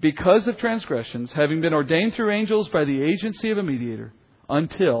because of transgressions, having been ordained through angels by the agency of a mediator,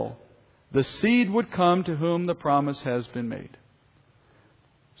 until the seed would come to whom the promise has been made.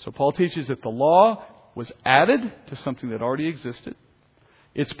 So Paul teaches that the law was added to something that already existed.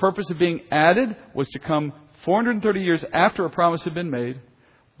 Its purpose of being added was to come 430 years after a promise had been made,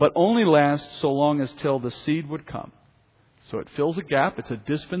 but only last so long as till the seed would come. So it fills a gap. It's a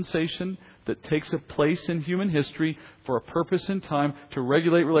dispensation that takes a place in human history for a purpose in time to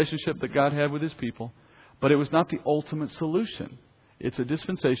regulate relationship that God had with His people. But it was not the ultimate solution. It's a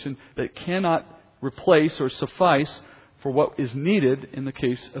dispensation that cannot replace or suffice for what is needed in the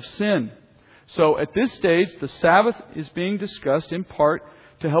case of sin. So at this stage, the Sabbath is being discussed in part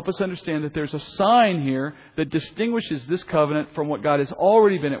to help us understand that there's a sign here that distinguishes this covenant from what God has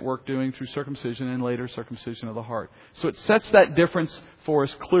already been at work doing through circumcision and later circumcision of the heart. So it sets that difference for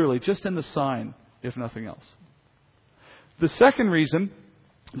us clearly, just in the sign, if nothing else. The second reason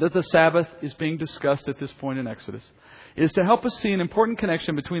that the Sabbath is being discussed at this point in Exodus is to help us see an important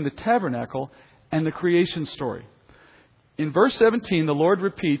connection between the tabernacle and the creation story. In verse 17, the Lord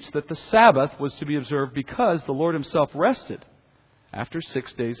repeats that the Sabbath was to be observed because the Lord Himself rested after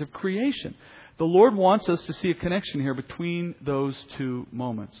 6 days of creation. The Lord wants us to see a connection here between those two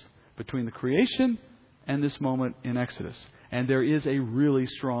moments, between the creation and this moment in Exodus. And there is a really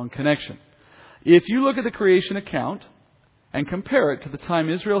strong connection. If you look at the creation account and compare it to the time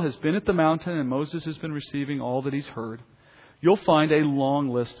Israel has been at the mountain and Moses has been receiving all that he's heard, you'll find a long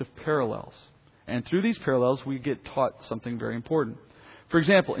list of parallels. And through these parallels, we get taught something very important. For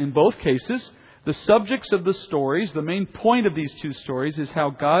example, in both cases, the subjects of the stories, the main point of these two stories, is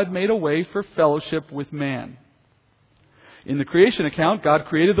how God made a way for fellowship with man. In the creation account, God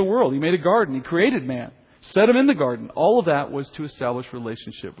created the world. He made a garden. He created man. Set him in the garden. All of that was to establish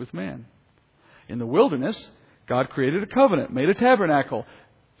relationship with man. In the wilderness, God created a covenant, made a tabernacle,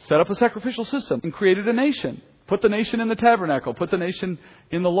 set up a sacrificial system, and created a nation. Put the nation in the tabernacle, put the nation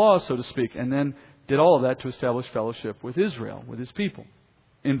in the law, so to speak, and then did all of that to establish fellowship with Israel, with His people.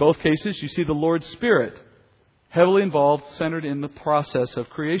 In both cases, you see the Lord's Spirit heavily involved, centered in the process of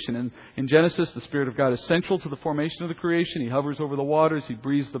creation. And in Genesis, the Spirit of God is central to the formation of the creation. He hovers over the waters. He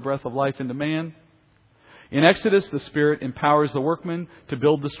breathes the breath of life into man. In Exodus, the Spirit empowers the workmen to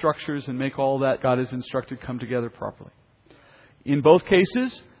build the structures and make all that God has instructed come together properly. In both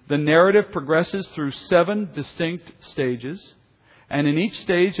cases, the narrative progresses through 7 distinct stages. And in each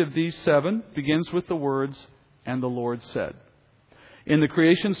stage of these 7 begins with the words, "And the Lord said." In the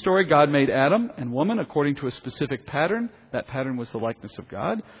creation story, God made Adam and woman according to a specific pattern. That pattern was the likeness of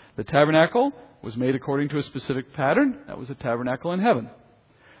God. The tabernacle was made according to a specific pattern. That was a tabernacle in heaven.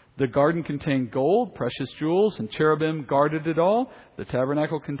 The garden contained gold, precious jewels, and cherubim guarded it all. The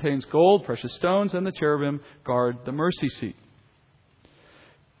tabernacle contains gold, precious stones, and the cherubim guard the mercy seat.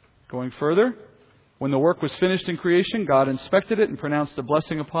 Going further, when the work was finished in creation, God inspected it and pronounced a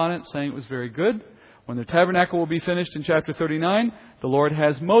blessing upon it, saying it was very good. When the tabernacle will be finished in chapter 39, the Lord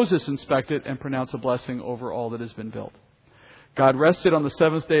has Moses inspect it and pronounce a blessing over all that has been built. God rested on the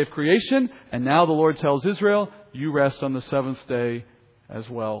 7th day of creation, and now the Lord tells Israel, you rest on the 7th day as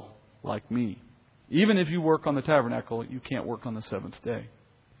well, like me. Even if you work on the tabernacle, you can't work on the 7th day.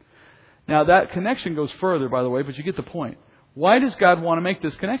 Now that connection goes further, by the way, but you get the point. Why does God want to make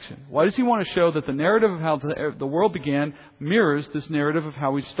this connection? Why does He want to show that the narrative of how the world began mirrors this narrative of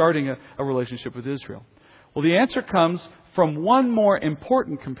how He's starting a relationship with Israel? Well, the answer comes from one more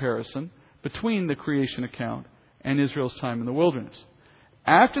important comparison between the creation account and Israel's time in the wilderness.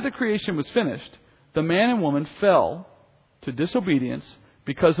 After the creation was finished, the man and woman fell to disobedience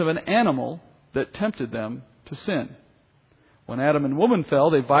because of an animal that tempted them to sin. When Adam and woman fell,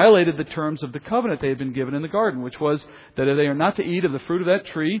 they violated the terms of the covenant they had been given in the garden, which was that they are not to eat of the fruit of that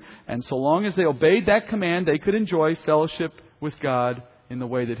tree, and so long as they obeyed that command, they could enjoy fellowship with God in the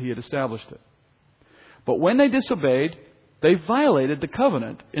way that He had established it. But when they disobeyed, they violated the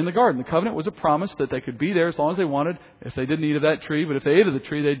covenant in the garden. The covenant was a promise that they could be there as long as they wanted if they didn't eat of that tree, but if they ate of the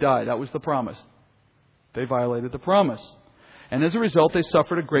tree, they'd die. That was the promise. They violated the promise. And as a result, they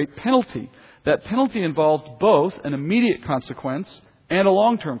suffered a great penalty. That penalty involved both an immediate consequence and a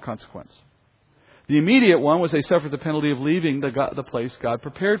long-term consequence. The immediate one was they suffered the penalty of leaving the place God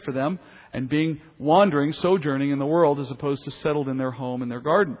prepared for them and being wandering, sojourning in the world as opposed to settled in their home and their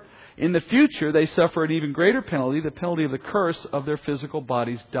garden. In the future, they suffer an even greater penalty, the penalty of the curse of their physical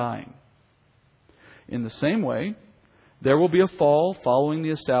bodies dying. In the same way, there will be a fall following the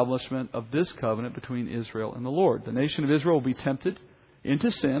establishment of this covenant between Israel and the Lord. The nation of Israel will be tempted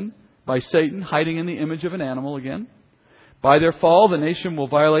into sin by Satan hiding in the image of an animal again. By their fall, the nation will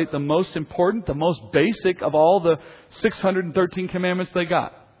violate the most important, the most basic of all the 613 commandments they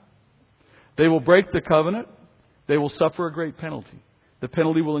got. They will break the covenant. They will suffer a great penalty. The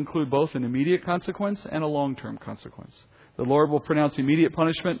penalty will include both an immediate consequence and a long-term consequence. The Lord will pronounce immediate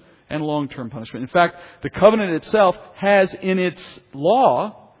punishment and long-term punishment. In fact, the covenant itself has in its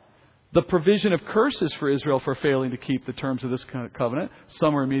law the provision of curses for Israel for failing to keep the terms of this covenant.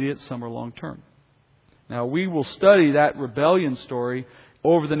 Some are immediate, some are long-term. Now, we will study that rebellion story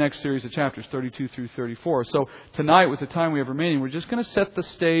over the next series of chapters, 32 through 34. So tonight, with the time we have remaining, we're just going to set the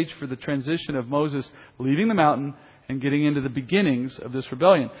stage for the transition of Moses leaving the mountain and getting into the beginnings of this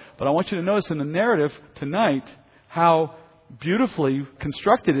rebellion. But I want you to notice in the narrative tonight how beautifully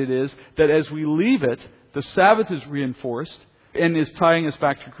constructed it is that as we leave it, the Sabbath is reinforced and is tying us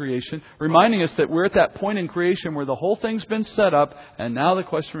back to creation, reminding us that we're at that point in creation where the whole thing's been set up, and now the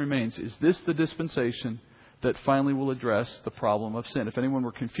question remains, is this the dispensation that finally will address the problem of sin? If anyone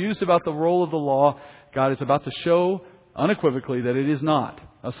were confused about the role of the law, God is about to show unequivocally that it is not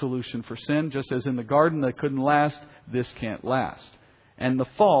a solution for sin. Just as in the garden that couldn't last, this can't last. And the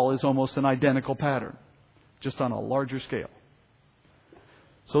fall is almost an identical pattern, just on a larger scale.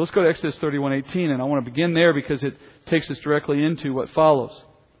 So let's go to Exodus 31:18, and I want to begin there because it takes us directly into what follows.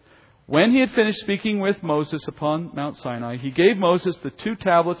 When he had finished speaking with Moses upon Mount Sinai, he gave Moses the 2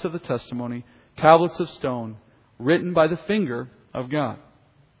 tablets of the testimony, tablets of stone, written by the finger of God.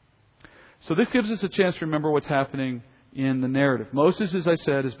 So this gives us a chance to remember what's happening in the narrative. Moses, as I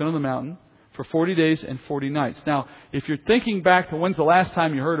said, has been on the mountain for 40 days and 40 nights. Now, if you're thinking back to when's the last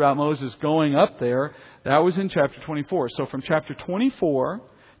time you heard about Moses going up there, that was in chapter 24. So from chapter 24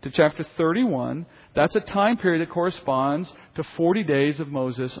 to chapter 31, that's a time period that corresponds to 40 days of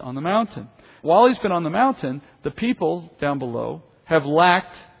Moses on the mountain. While he's been on the mountain, the people down below have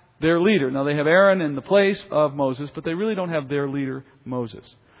lacked their leader. Now, they have Aaron in the place of Moses, but they really don't have their leader, Moses.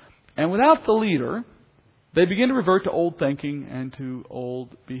 And without the leader, they begin to revert to old thinking and to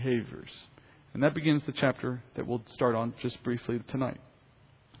old behaviors. And that begins the chapter that we'll start on just briefly tonight.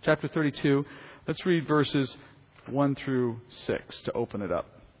 Chapter 32, let's read verses 1 through 6 to open it up.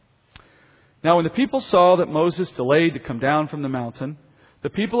 Now when the people saw that Moses delayed to come down from the mountain, the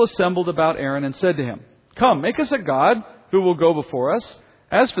people assembled about Aaron and said to him, "Come, make us a god who will go before us.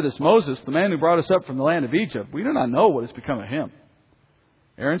 As for this Moses, the man who brought us up from the land of Egypt, we do not know what has become of him."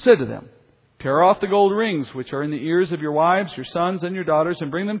 Aaron said to them, "Tear off the gold rings which are in the ears of your wives, your sons, and your daughters,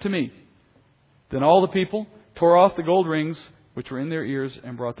 and bring them to me." Then all the people tore off the gold rings which were in their ears,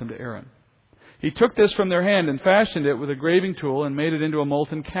 and brought them to Aaron. He took this from their hand and fashioned it with a graving tool and made it into a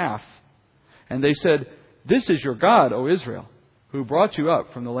molten calf. And they said, "This is your God, O Israel, who brought you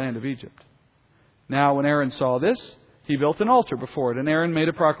up from the land of Egypt." Now when Aaron saw this, he built an altar before it, and Aaron made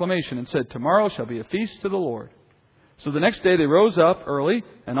a proclamation and said, "Tomorrow shall be a feast to the Lord." So the next day they rose up early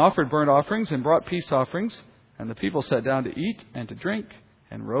and offered burnt offerings and brought peace offerings, and the people sat down to eat and to drink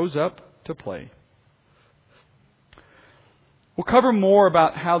and rose up to play. We'll cover more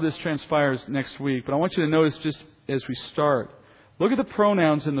about how this transpires next week, but I want you to notice just as we start, look at the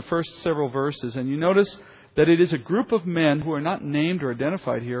pronouns in the first several verses, and you notice that it is a group of men who are not named or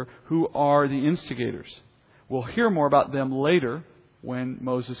identified here who are the instigators. We'll hear more about them later when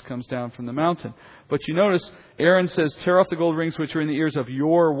Moses comes down from the mountain. But you notice Aaron says, "Tear off the gold rings which are in the ears of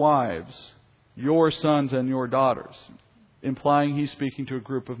your wives, your sons and your daughters," implying he's speaking to a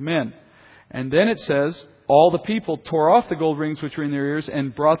group of men. And then it says, all the people tore off the gold rings which were in their ears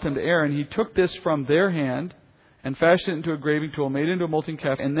and brought them to Aaron. He took this from their hand and fashioned it into a graving tool, made it into a molten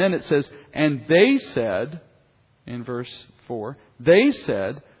calf. And then it says, and they said, in verse 4, they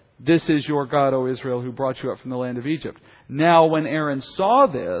said, "This is your God, O Israel, who brought you up from the land of Egypt." Now when Aaron saw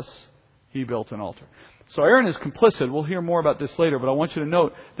this, he built an altar. So Aaron is complicit. We'll hear more about this later, but I want you to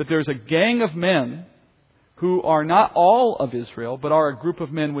note that there's a gang of men who are not all of Israel, but are a group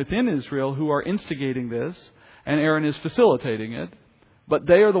of men within Israel who are instigating this, and Aaron is facilitating it, but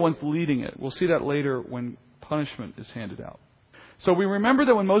they are the ones leading it. We'll see that later when punishment is handed out. So we remember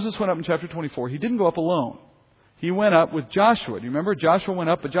that when Moses went up in chapter 24, he didn't go up alone. He went up with Joshua. Do you remember? Joshua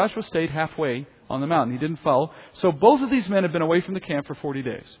went up, but Joshua stayed halfway on the mountain. He didn't follow. So both of these men have been away from the camp for 40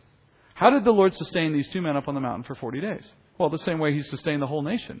 days. How did the Lord sustain these two men up on the mountain for 40 days? Well, the same way He sustained the whole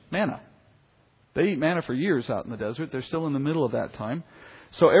nation. Manna. They eat manna for years out in the desert. They're still in the middle of that time.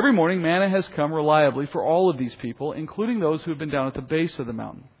 So every morning, manna has come reliably for all of these people, including those who have been down at the base of the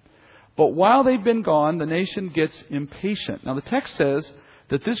mountain. But while they've been gone, the nation gets impatient. Now, the text says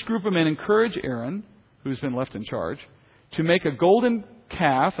that this group of men encourage Aaron, who's been left in charge, to make a golden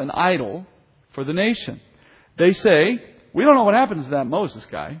calf, an idol, for the nation. They say, "We don't know what happens to that Moses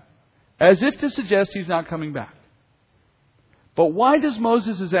guy," as if to suggest he's not coming back. But why does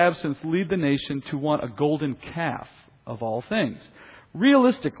Moses' absence lead the nation to want a golden calf of all things?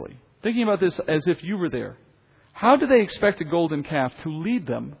 Realistically, thinking about this as if you were there, how do they expect a golden calf to lead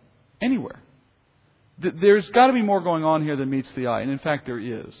them anywhere? There's got to be more going on here than meets the eye. And in fact, there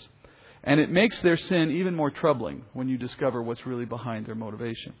is. And it makes their sin even more troubling when you discover what's really behind their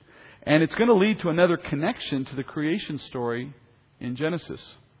motivation. And it's going to lead to another connection to the creation story in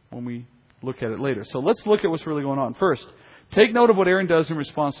Genesis when we look at it later. So let's look at what's really going on. First, take note of what Aaron does in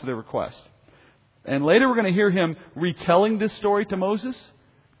response to their request. And later we're going to hear him retelling this story to Moses.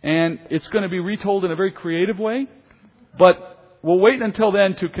 And it's going to be retold in a very creative way. But we'll wait until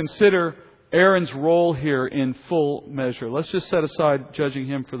then to consider Aaron's role here in full measure. Let's just set aside judging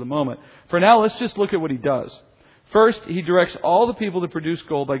him for the moment. For now, let's just look at what he does. First, he directs all the people to produce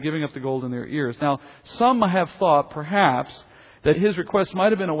gold by giving up the gold in their ears. Now, some have thought, perhaps, that his request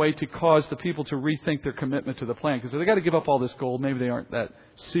might have been a way to cause the people to rethink their commitment to the plan. Because if they got to give up all this gold, maybe they aren't that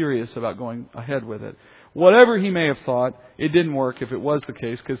serious about going ahead with it. Whatever he may have thought, it didn't work if it was the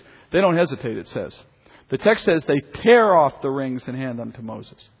case, because they don't hesitate, it says. The text says they tear off the rings and hand them to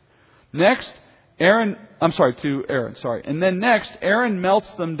Moses. Next, And then next, Aaron melts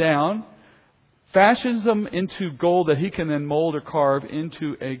them down, fashions them into gold that he can then mold or carve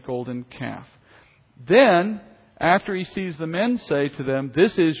into a golden calf. Then, after he sees the men say to them,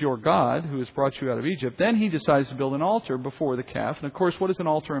 "This is your God who has brought you out of Egypt," then he decides to build an altar before the calf. And of course, what does an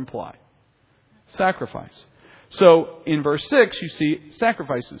altar imply? Sacrifice. So, in verse 6, you see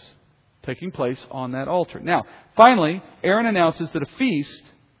sacrifices taking place on that altar. Now, finally, Aaron announces that a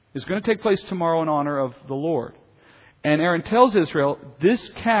feast is going to take place tomorrow in honor of the Lord. And Aaron tells Israel, this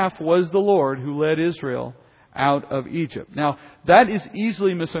calf was the Lord who led Israel out of Egypt. Now, that is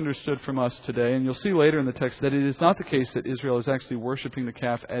easily misunderstood from us today, and you'll see later in the text that it is not the case that Israel is actually worshiping the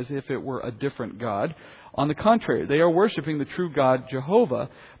calf as if it were a different God. On the contrary, they are worshiping the true God, Jehovah,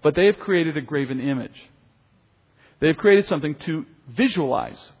 but they have created a graven image. They have created something to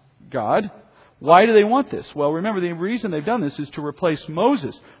visualize God. Why do they want this? Well, remember, the reason they've done this is to replace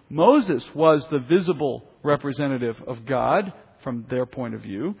Moses. Moses was the visible representative of God from their point of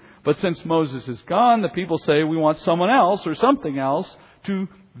view. But since Moses is gone, the people say we want someone else or something else to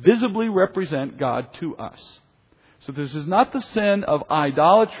visibly represent God to us. So this is not the sin of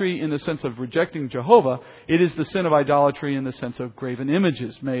idolatry in the sense of rejecting Jehovah. It is the sin of idolatry in the sense of graven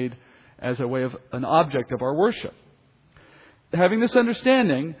images made as a way of an object of our worship. Having this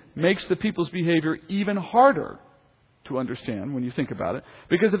understanding makes the people's behavior even harder to understand when you think about it.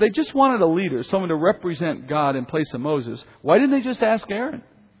 Because if they just wanted a leader, someone to represent God in place of Moses, why didn't they just ask Aaron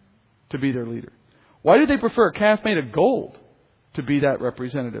to be their leader? Why did they prefer a calf made of gold to be that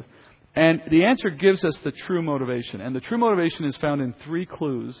representative? And the answer gives us the true motivation. And the true motivation is found in 3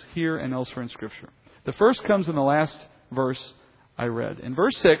 clues here and elsewhere in Scripture. The first comes in the last verse I read. In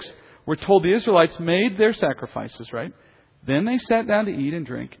verse 6, we're told the Israelites made their sacrifices, right? Then they sat down to eat and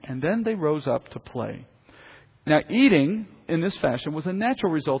drink, and then they rose up to play. Now, eating in this fashion was a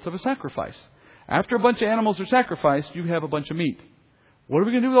natural result of a sacrifice. After a bunch of animals are sacrificed, you have a bunch of meat. What are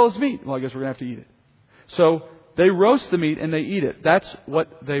we going to do with all this meat? Well, I guess we're going to have to eat it. So they roast the meat and they eat it. That's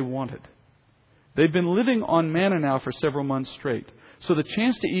what they wanted. They've been living on manna now for several months straight. So the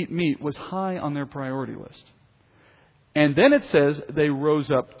chance to eat meat was high on their priority list. And then it says they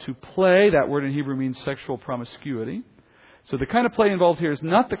rose up to play. That word in Hebrew means sexual promiscuity. So the kind of play involved here is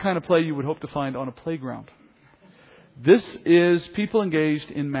not the kind of play you would hope to find on a playground. This is people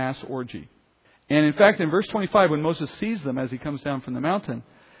engaged in mass orgy. And in fact, in verse 25, when Moses sees them as he comes down from the mountain,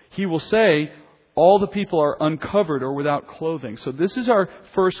 he will say, all the people are uncovered or without clothing. So this is our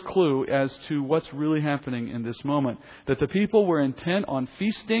first clue as to what's really happening in this moment. That the people were intent on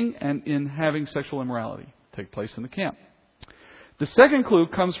feasting and in having sexual immorality take place in the camp. The second clue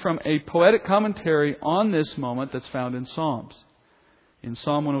comes from a poetic commentary on this moment that's found in Psalms. In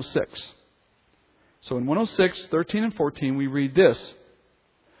Psalm 106. So in 106, 13 and 14, we read this.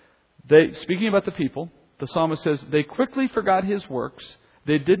 Speaking about the people, the psalmist says, they quickly forgot his works.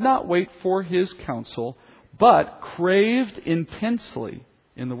 They did not wait for his counsel, but craved intensely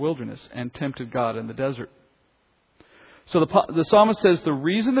in the wilderness and tempted God in the desert. So the psalmist says the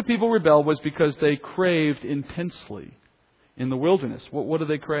reason the people rebelled was because they craved intensely in the wilderness. What did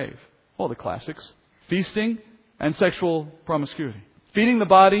they crave? Well, the classics. Feasting and sexual promiscuity. Feeding the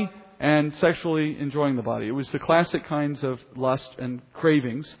body and sexually enjoying the body. It was the classic kinds of lust and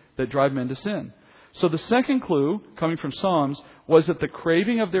cravings that drive men to sin. So the second clue, coming from Psalms, was that the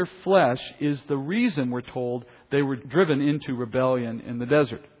craving of their flesh is the reason, we're told, they were driven into rebellion in the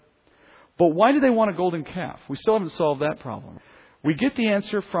desert. But why do they want a golden calf? We still haven't solved that problem. We get the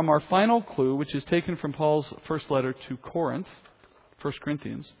answer from our final clue, which is taken from Paul's first letter to Corinth, 1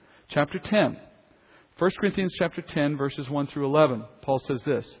 Corinthians, chapter 10. 1 Corinthians chapter 10, verses 1 through 11. Paul says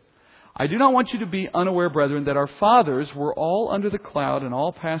this, I do not want you to be unaware, brethren, that our fathers were all under the cloud and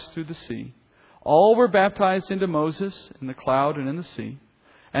all passed through the sea. All were baptized into Moses in the cloud and in the sea.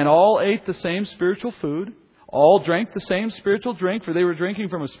 And all ate the same spiritual food. All drank the same spiritual drink, for they were drinking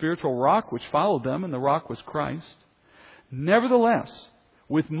from a spiritual rock which followed them, and the rock was Christ. Nevertheless,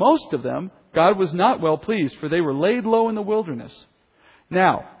 with most of them, God was not well pleased, for they were laid low in the wilderness.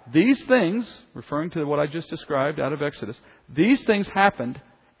 Now, these things, referring to what I just described out of Exodus, these things happened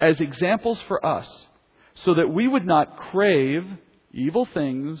as examples for us, so that we would not crave evil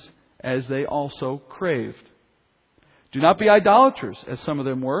things as they also craved. Do not be idolaters, as some of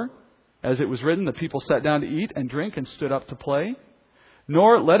them were. As it was written, the people sat down to eat and drink and stood up to play.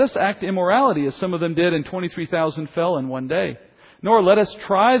 Nor let us act immorality, as some of them did, and 23,000 fell in one day. Nor let us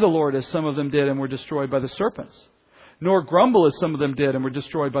try the Lord, as some of them did, and were destroyed by the serpents. Nor grumble, as some of them did, and were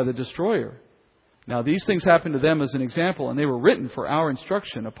destroyed by the destroyer. Now these things happened to them as an example, and they were written for our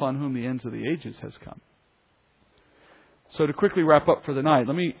instruction, upon whom the ends of the ages has come. So to quickly wrap up for the night,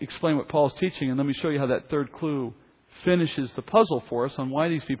 let me explain what Paul's teaching, and let me show you how that third clue finishes the puzzle for us on why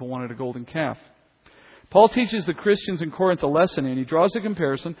these people wanted a golden calf. Paul teaches the Christians in Corinth a lesson, and he draws a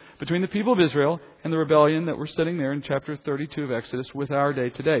comparison between the people of Israel and the rebellion that we're studying there in chapter 32 of Exodus with our day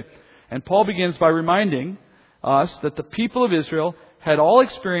today. And Paul begins by reminding us that the people of Israel had all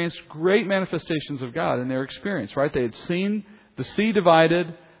experienced great manifestations of God in their experience, right? They had seen the sea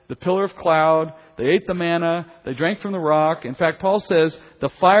divided, the pillar of cloud, they ate the manna, they drank from the rock. In fact, Paul says the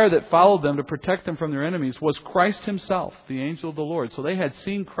fire that followed them to protect them from their enemies was Christ himself, the angel of the Lord. So they had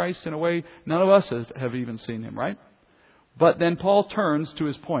seen Christ in a way none of us have even seen him, right? But then Paul turns to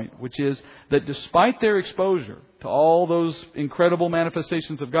his point, which is that despite their exposure to all those incredible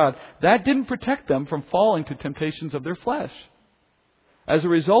manifestations of God, that didn't protect them from falling to temptations of their flesh. As a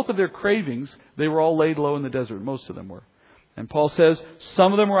result of their cravings, they were all laid low in the desert. Most of them were. And Paul says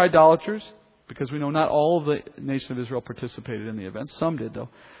some of them were idolaters, because we know not all of the nation of Israel participated in the event. Some did, though.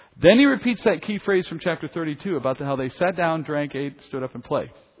 Then he repeats that key phrase from chapter 32 about how they sat down, drank, ate, stood up, and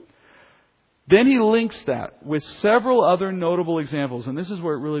played. Then he links that with several other notable examples. And this is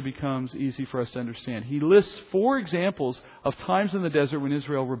where it really becomes easy for us to understand. He lists 4 examples of times in the desert when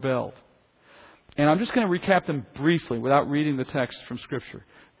Israel rebelled. And I'm just going to recap them briefly without reading the text from Scripture.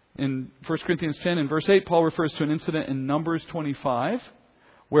 In 1 Corinthians 10, in verse 8, Paul refers to an incident in Numbers 25,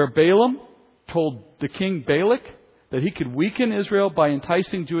 where Balaam told the king Balak that he could weaken Israel by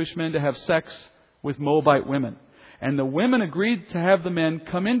enticing Jewish men to have sex with Moabite women. And the women agreed to have the men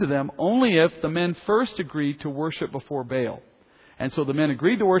come into them only if the men first agreed to worship before Baal. And so the men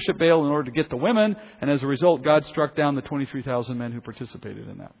agreed to worship Baal in order to get the women, and as a result, God struck down the 23,000 men who participated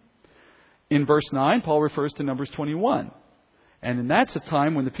in that. In verse 9, Paul refers to Numbers 21. And that's a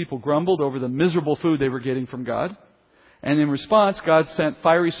time when the people grumbled over the miserable food they were getting from God. And in response, God sent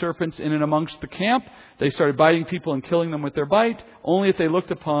fiery serpents in and amongst the camp. They started biting people and killing them with their bite. Only if they looked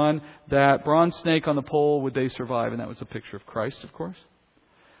upon that bronze snake on the pole would they survive. And that was a picture of Christ, of course.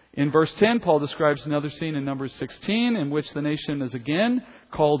 In verse 10, Paul describes another scene in Numbers 16 in which the nation is again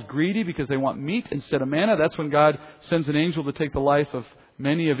called greedy because they want meat instead of manna. That's when God sends an angel to take the life of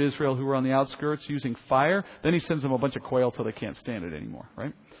many of Israel who were on the outskirts using fire. Then he sends them a bunch of quail till they can't stand it anymore,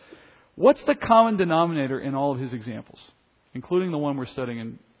 right? What's the common denominator in all of his examples, including the one we're studying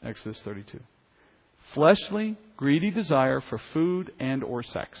in Exodus 32? Fleshly, greedy desire for food and or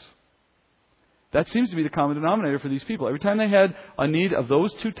sex. That seems to be the common denominator for these people. Every time they had a need of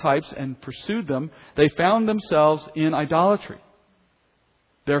those two types and pursued them, they found themselves in idolatry.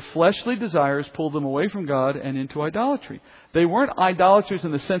 Their fleshly desires pulled them away from God and into idolatry. They weren't idolaters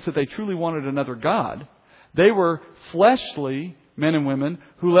in the sense that they truly wanted another God. They were fleshly men and women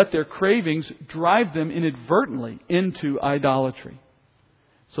who let their cravings drive them inadvertently into idolatry.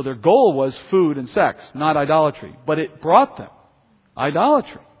 So their goal was food and sex, not idolatry. But it brought them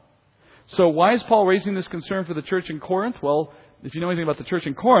idolatry. So why is Paul raising this concern for the church in Corinth? Well, if you know anything about the church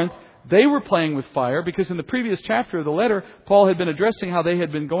in Corinth, they were playing with fire because in the previous chapter of the letter, Paul had been addressing how they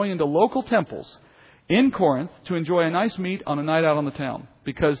had been going into local temples in Corinth to enjoy a nice meat on a night out on the town.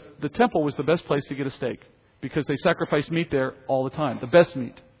 Because the temple was the best place to get a steak. Because they sacrificed meat there all the time. The best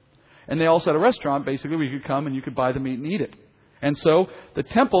meat. And they also had a restaurant, basically, where you could come and you could buy the meat and eat it. And so the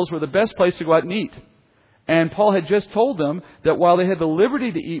temples were the best place to go out and eat. And Paul had just told them that while they had the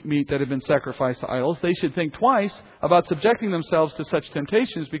liberty to eat meat that had been sacrificed to idols, they should think twice about subjecting themselves to such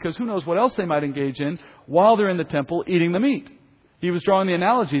temptations because who knows what else they might engage in while they're in the temple eating the meat. He was drawing the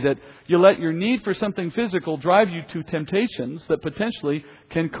analogy that you let your need for something physical drive you to temptations that potentially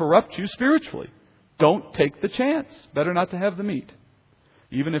can corrupt you spiritually. Don't take the chance. Better not to have the meat,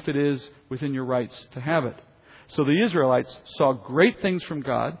 even if it is within your rights to have it. So the Israelites saw great things from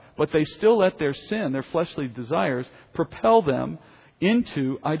God, but they still let their sin, their fleshly desires, propel them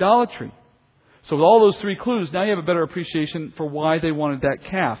into idolatry. So with all those three clues, now you have a better appreciation for why they wanted that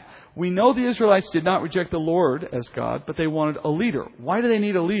calf. We know the Israelites did not reject the Lord as God, but they wanted a leader. Why do they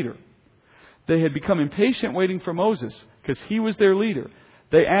need a leader? They had become impatient waiting for Moses because he was their leader.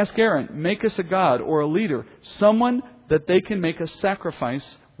 They asked Aaron, make us a god or a leader, someone that they can make a sacrifice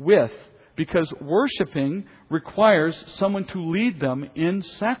with. Because worshiping requires someone to lead them in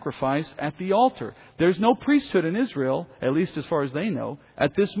sacrifice at the altar. There's no priesthood in Israel, at least as far as they know,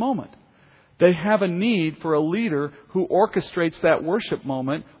 at this moment. They have a need for a leader who orchestrates that worship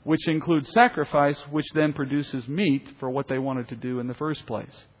moment, which includes sacrifice, which then produces meat for what they wanted to do in the first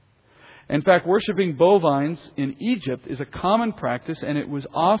place. In fact, worshiping bovines in Egypt is a common practice, and it was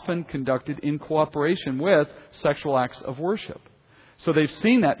often conducted in cooperation with sexual acts of worship. So they've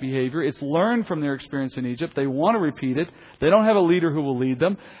seen that behavior. It's learned from their experience in Egypt. They want to repeat it. They don't have a leader who will lead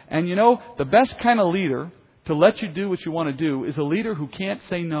them. And you know, the best kind of leader to let you do what you want to do is a leader who can't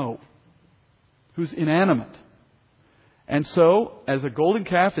say no, who's inanimate. And so, as a golden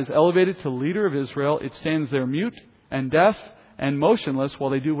calf is elevated to leader of Israel, it stands there mute and deaf and motionless while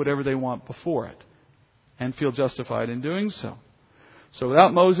they do whatever they want before it and feel justified in doing so. So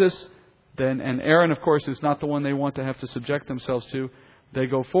without Moses, then, and Aaron, of course, is not the one they want to have to subject themselves to. They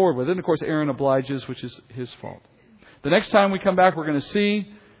go forward with it. And, of course, Aaron obliges, which is his fault. The next time we come back, we're going to see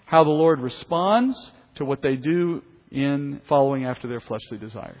how the Lord responds to what they do in following after their fleshly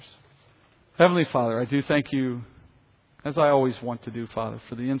desires. Heavenly Father, I do thank you, as I always want to do, Father,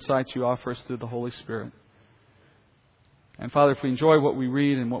 for the insights you offer us through the Holy Spirit. And, Father, if we enjoy what we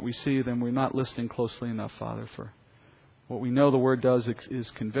read and what we see, then we're not listening closely enough, Father, for what we know the Word does is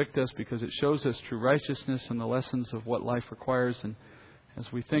convict us because it shows us true righteousness and the lessons of what life requires. And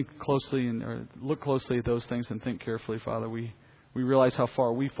as we think closely or look closely at those things and think carefully, Father, we realize how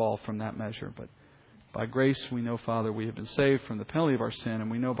far we fall from that measure. But by grace, we know, Father, we have been saved from the penalty of our sin.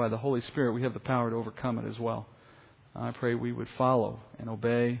 And we know by the Holy Spirit we have the power to overcome it as well. I pray we would follow and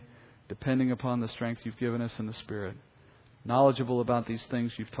obey, depending upon the strength you've given us in the Spirit. Knowledgeable about these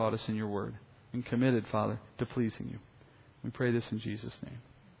things you've taught us in your Word. And committed, Father, to pleasing you. We pray this in Jesus' name.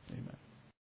 Amen.